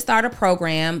 you should start a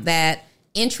program that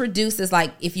introduces,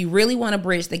 like, if you really want to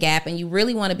bridge the gap and you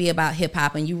really want to be about hip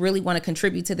hop and you really want to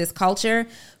contribute to this culture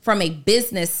from a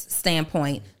business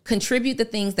standpoint, contribute the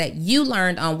things that you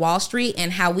learned on Wall Street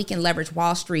and how we can leverage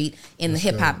Wall Street in the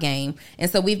hip hop game.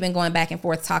 And so we've been going back and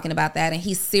forth talking about that. And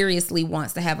he seriously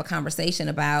wants to have a conversation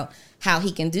about how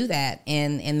he can do that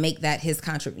and make that his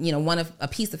a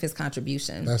piece of his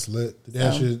contribution. That's lit. Did they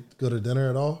ask you to go to dinner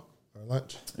at all or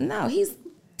lunch? No, he's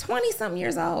 20-something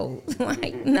years old.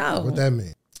 Like, no. What that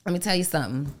mean? Let me tell you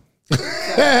something.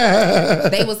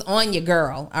 They was on your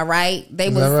girl, all right? They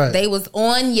was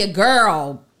on your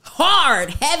girl.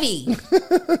 Hard, heavy.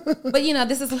 But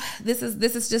this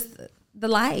is just the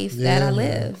life that I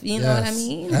live. You know what I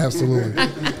mean? Absolutely.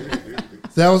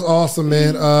 That was awesome,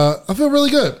 man. I feel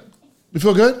really good. You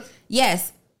feel good?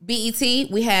 Yes. BET,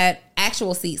 we had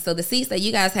actual seats. So the seats that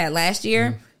you guys had last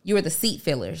year, you were the seat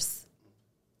fillers.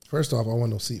 First off, I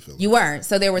want no seat fillers. You weren't.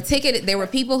 So there were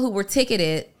people who were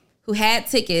ticketed, who had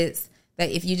tickets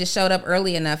that if you just showed up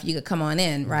early enough, you could come on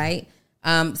in, right?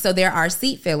 So there are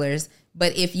seat fillers.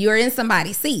 But if you're in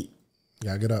somebody's seat, you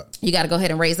gotta get up. You got to go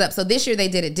ahead and raise up. So this year they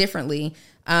did it differently.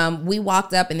 We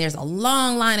walked up and there's a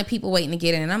long line of people waiting to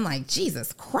get in. And I'm like,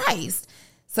 Jesus Christ.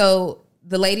 So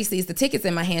the lady sees the tickets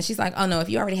in my hand. She's like, oh no, if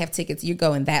you already have tickets, you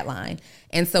go in that line.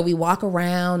 And so we walk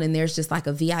around and there's just like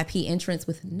a VIP entrance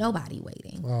with nobody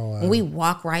waiting. Oh, wow. And we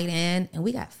walk right in and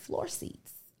we got floor seats.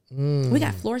 We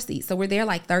got floor seats. So we're there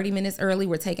like 30 minutes early.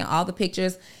 We're taking all the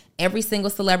pictures. Every single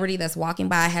celebrity that's walking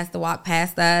by has to walk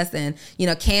past us. And,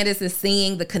 Candace is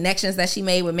seeing the connections that she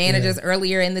made with managers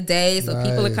earlier in the day. So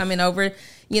people are coming over,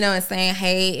 and saying,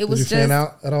 hey, it was Did you fan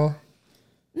out at all?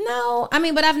 No, I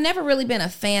mean, but I've never really been a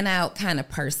fan out kind of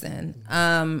person.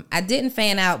 I didn't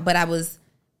fan out, but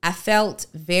I felt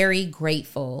very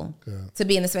grateful to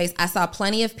be in the space. I saw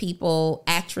plenty of people,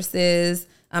 actresses,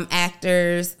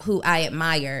 actors who I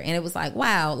admire. And it was like,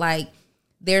 wow, like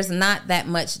there's not that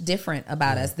much different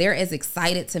about us. They're as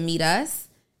excited to meet us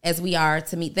as we are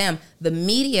to meet them. The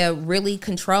media really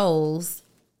controls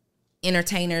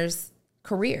entertainers'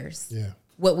 careers. Yeah.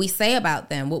 What we say about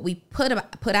them, what we put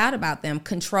out about them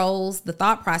controls the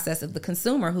thought process of the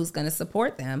consumer who's going to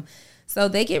support them. So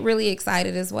they get really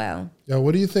excited as well. Yeah,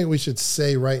 what do you think we should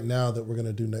say right now that we're going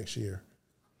to do next year?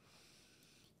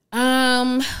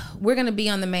 We're going to be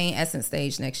on the main Essence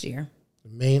stage next year. The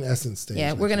main Essence stage.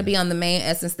 Yeah, we're going to be on the main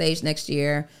Essence stage next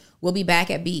year. We'll be back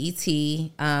at BET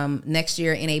next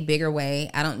year in a bigger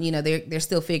way. I don't, they're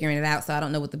still figuring it out, so I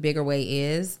don't know what the bigger way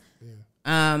is.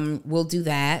 Yeah. We'll do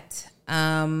that.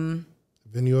 The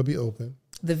venue will be open.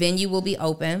 The venue will be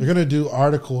open. We're going to do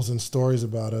articles and stories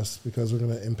about us because we're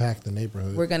going to impact the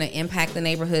neighborhood. We're going to impact the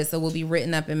neighborhood, so we'll be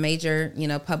written up in major,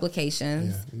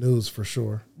 publications. Yeah, news for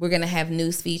sure. We're going to have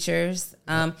news features.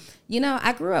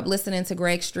 I grew up listening to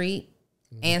Greg Street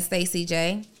and Stacey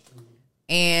J.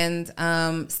 And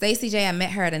Stacey J, I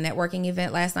met her at a networking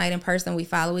event last night in person. We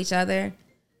follow each other.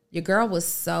 Your girl was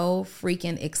so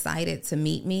freaking excited to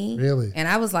meet me. Really? And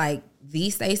I was like, the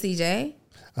Stacey J?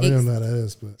 I don't know who that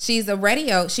is, but she's a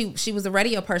radio. She was a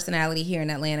radio personality here in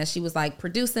Atlanta. She was like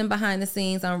producing behind the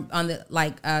scenes on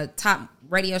the top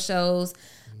radio shows,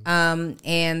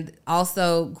 and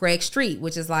also Greg Street,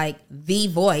 which is like the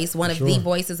voice, one of the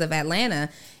voices of Atlanta.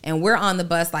 And we're on the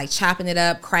bus like chopping it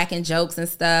up, cracking jokes and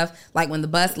stuff. Like when the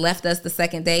bus left us the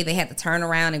second day, they had to turn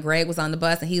around and Greg was on the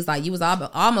bus and he was like, "You was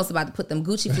almost about to put them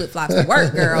Gucci flip flops to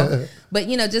work, girl." But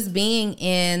just being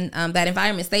in that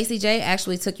environment. Stacey J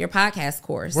actually took your podcast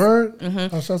course. Word?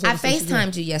 Mm-hmm. I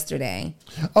FaceTimed you yesterday.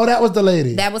 Oh, that was the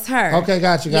lady. That was her. Okay,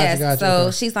 got you. So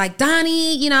okay. She's like,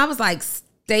 "Donni," I was like,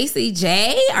 "Stacey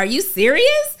J, are you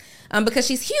serious?" Because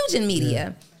she's huge in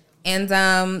media. Yeah.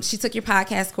 And she took your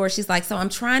podcast course. She's like, "So I'm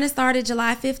trying to start it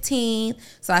July 15th."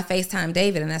 So I FaceTimed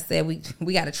David and I said,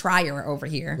 we got to try her over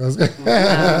here. But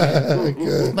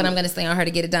I'm going to stay on her to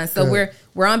get it done. So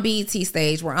we're on BET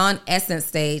stage. We're on Essence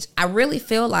stage. I really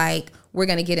feel like we're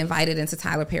going to get invited into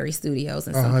Tyler Perry Studios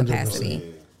in some 100%.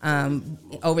 Capacity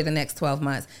over the next 12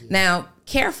 months. Yeah. Now,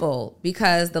 careful,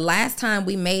 because the last time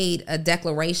we made a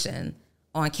declaration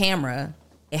on camera,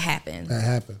 it happened.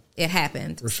 It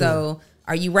happened. For sure. So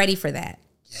are you ready for that?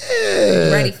 Yeah.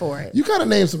 You ready for it? You gotta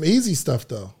name some easy stuff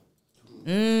though. What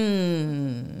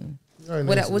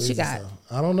you got? Stuff.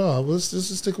 I don't know. Let's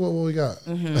just stick with what we got.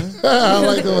 Mm-hmm. I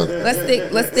like those. Let's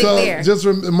stick there. Just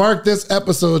mark this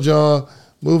episode, y'all.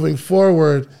 Moving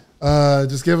forward,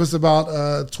 just give us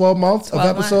about 12 months of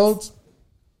episodes,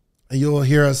 and you'll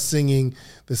hear us singing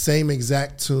the same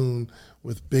exact tune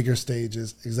with bigger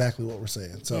stages. Exactly what we're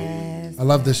saying. So yes, I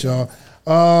love this, y'all.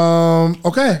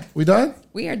 Okay, we done?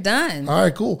 We are done. All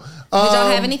right, cool. Did y'all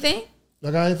have anything?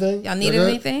 Y'all got anything? Y'all needed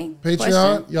anything? Patreon?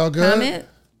 Question? Y'all good? Comment?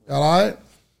 Y'all all right?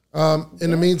 In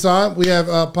the meantime, we have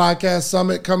a podcast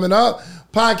summit coming up.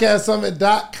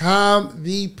 PodcastSummit.com,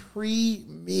 the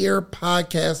premier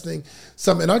podcasting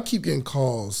summit. And I keep getting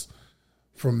calls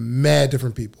from mad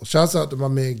different people. Shouts out to my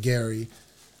man Gary.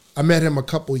 I met him a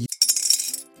couple years.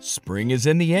 Spring is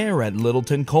in the air at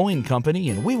Littleton Coin Company,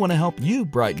 and we want to help you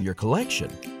brighten your collection.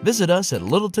 Visit us at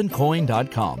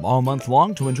littletoncoin.com all month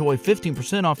long to enjoy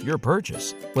 15% off your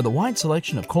purchase. With a wide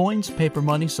selection of coins, paper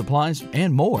money, supplies,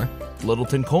 and more,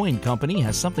 Littleton Coin Company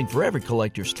has something for every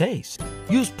collector's taste.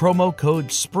 Use promo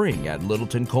code SPRING at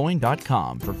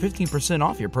littletoncoin.com for 15%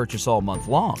 off your purchase all month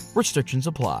long. Restrictions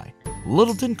apply.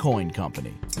 Littleton Coin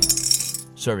Company.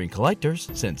 Serving collectors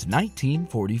since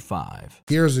 1945.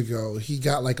 Years ago, he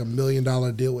got like $1 million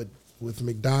deal with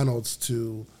McDonald's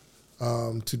to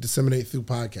disseminate through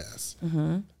podcasts.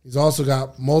 Mm-hmm. He's also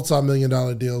got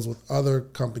multi-million-dollar deals with other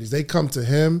companies. They come to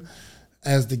him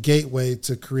as the gateway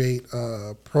to create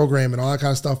a program and all that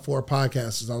kind of stuff for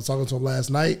podcasters. I was talking to him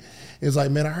last night. He was like,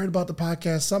 "Man, I heard about the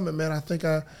podcast summit, man. I think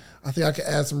I could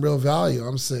add some real value."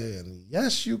 I'm saying,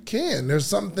 yes, you can. There's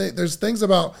things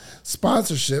about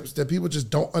sponsorships that people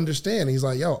just don't understand. He's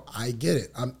like, "Yo, I get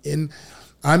it.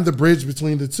 I'm the bridge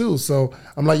between the two." So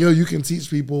I'm like, "Yo, you can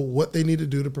teach people what they need to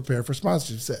do to prepare for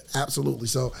sponsorship." He said, "Absolutely."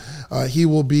 So he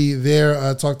will be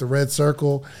there. Talk to Red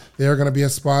Circle. They're going to be a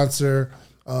sponsor.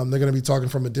 They're going to be talking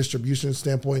from a distribution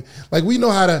standpoint. Like we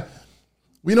know how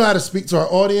to speak to our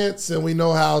audience, and we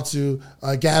know how to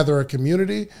gather a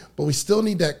community, but we still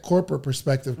need that corporate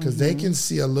perspective because they can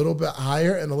see a little bit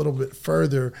higher and a little bit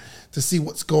further to see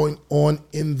what's going on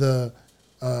in the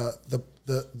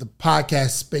the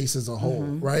podcast space as a whole,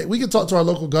 right? We can talk to our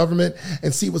local government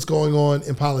and see what's going on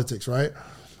in politics, right?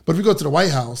 But if we go to the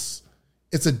White House,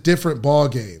 it's a different ball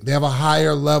game. They have a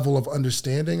higher level of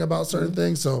understanding about certain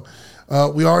things. So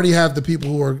we already have the people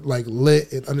who are like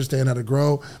lit and understand how to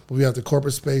grow, but we have the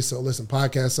corporate space. So listen,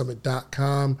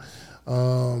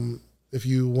 podcastsummit.com. If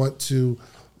you want to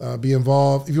be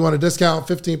involved, if you want a discount,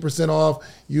 15% off,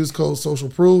 use code social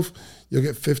proof. You'll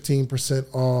get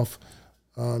 15% off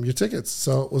your tickets.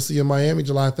 So we'll see you in Miami,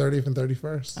 July 30th and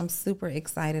 31st. I'm super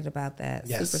excited about that.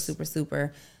 Yes.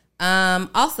 Super.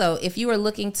 Also, if you are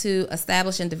looking to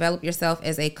establish and develop yourself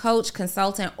as a coach,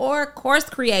 consultant, or course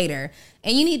creator,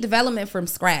 and you need development from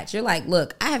scratch, you're like,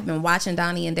 look, I have been watching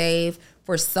Donni and Dave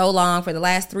for so long, for the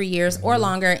last 3 years or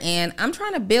longer, and I'm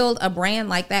trying to build a brand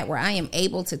like that where I am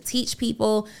able to teach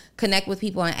people, connect with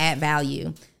people, and add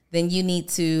value. Then you need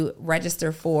to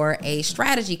register for a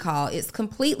strategy call. It's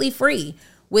completely free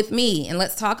with me, and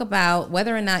let's talk about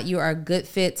whether or not you are a good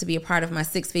fit to be a part of my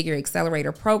 6-figure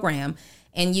accelerator program.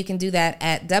 And you can do that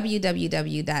at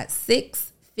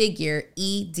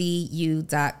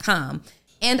www.sixfigureedu.com.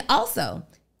 And also,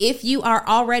 if you are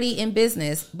already in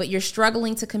business, but you're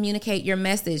struggling to communicate your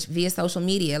message via social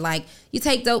media, like you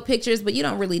take dope pictures, but you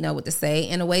don't really know what to say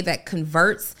in a way that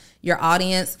converts your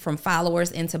audience from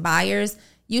followers into buyers,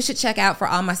 you should check out for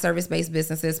all my service-based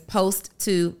businesses, Post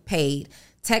to Paid.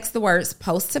 Text the words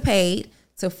Post to Paid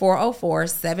to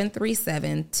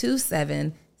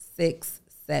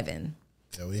 404-737-2767.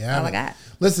 There we have all it. I got.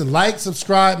 Listen, like,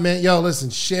 subscribe, man. Yo, listen,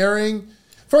 sharing.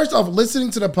 First off, listening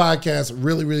to the podcast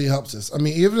really, really helps us. I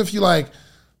mean, even if you like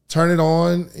turn it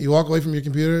on, you walk away from your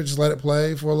computer, just let it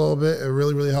play for a little bit. It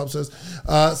really, really helps us.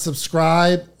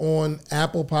 Subscribe on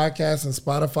Apple Podcasts and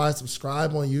Spotify.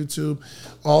 Subscribe on YouTube.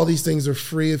 All these things are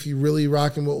free if you really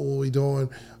rocking what we're doing.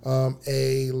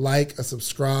 A like, a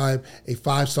subscribe, a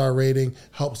 5-star rating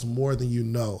helps more than you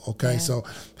know. Okay, so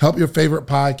help your favorite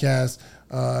podcast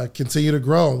continue to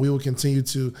grow, and we will continue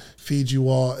to feed you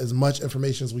all as much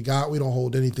information as we got. We don't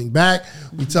hold anything back.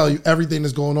 We tell you everything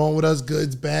that's going on with us,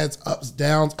 goods, bads, ups,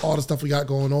 downs, all the stuff we got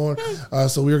going on.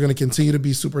 So we are going to continue to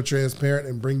be super transparent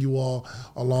and bring you all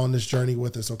along this journey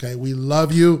with us. Okay, we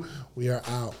love you. We are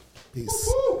out.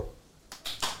 Peace.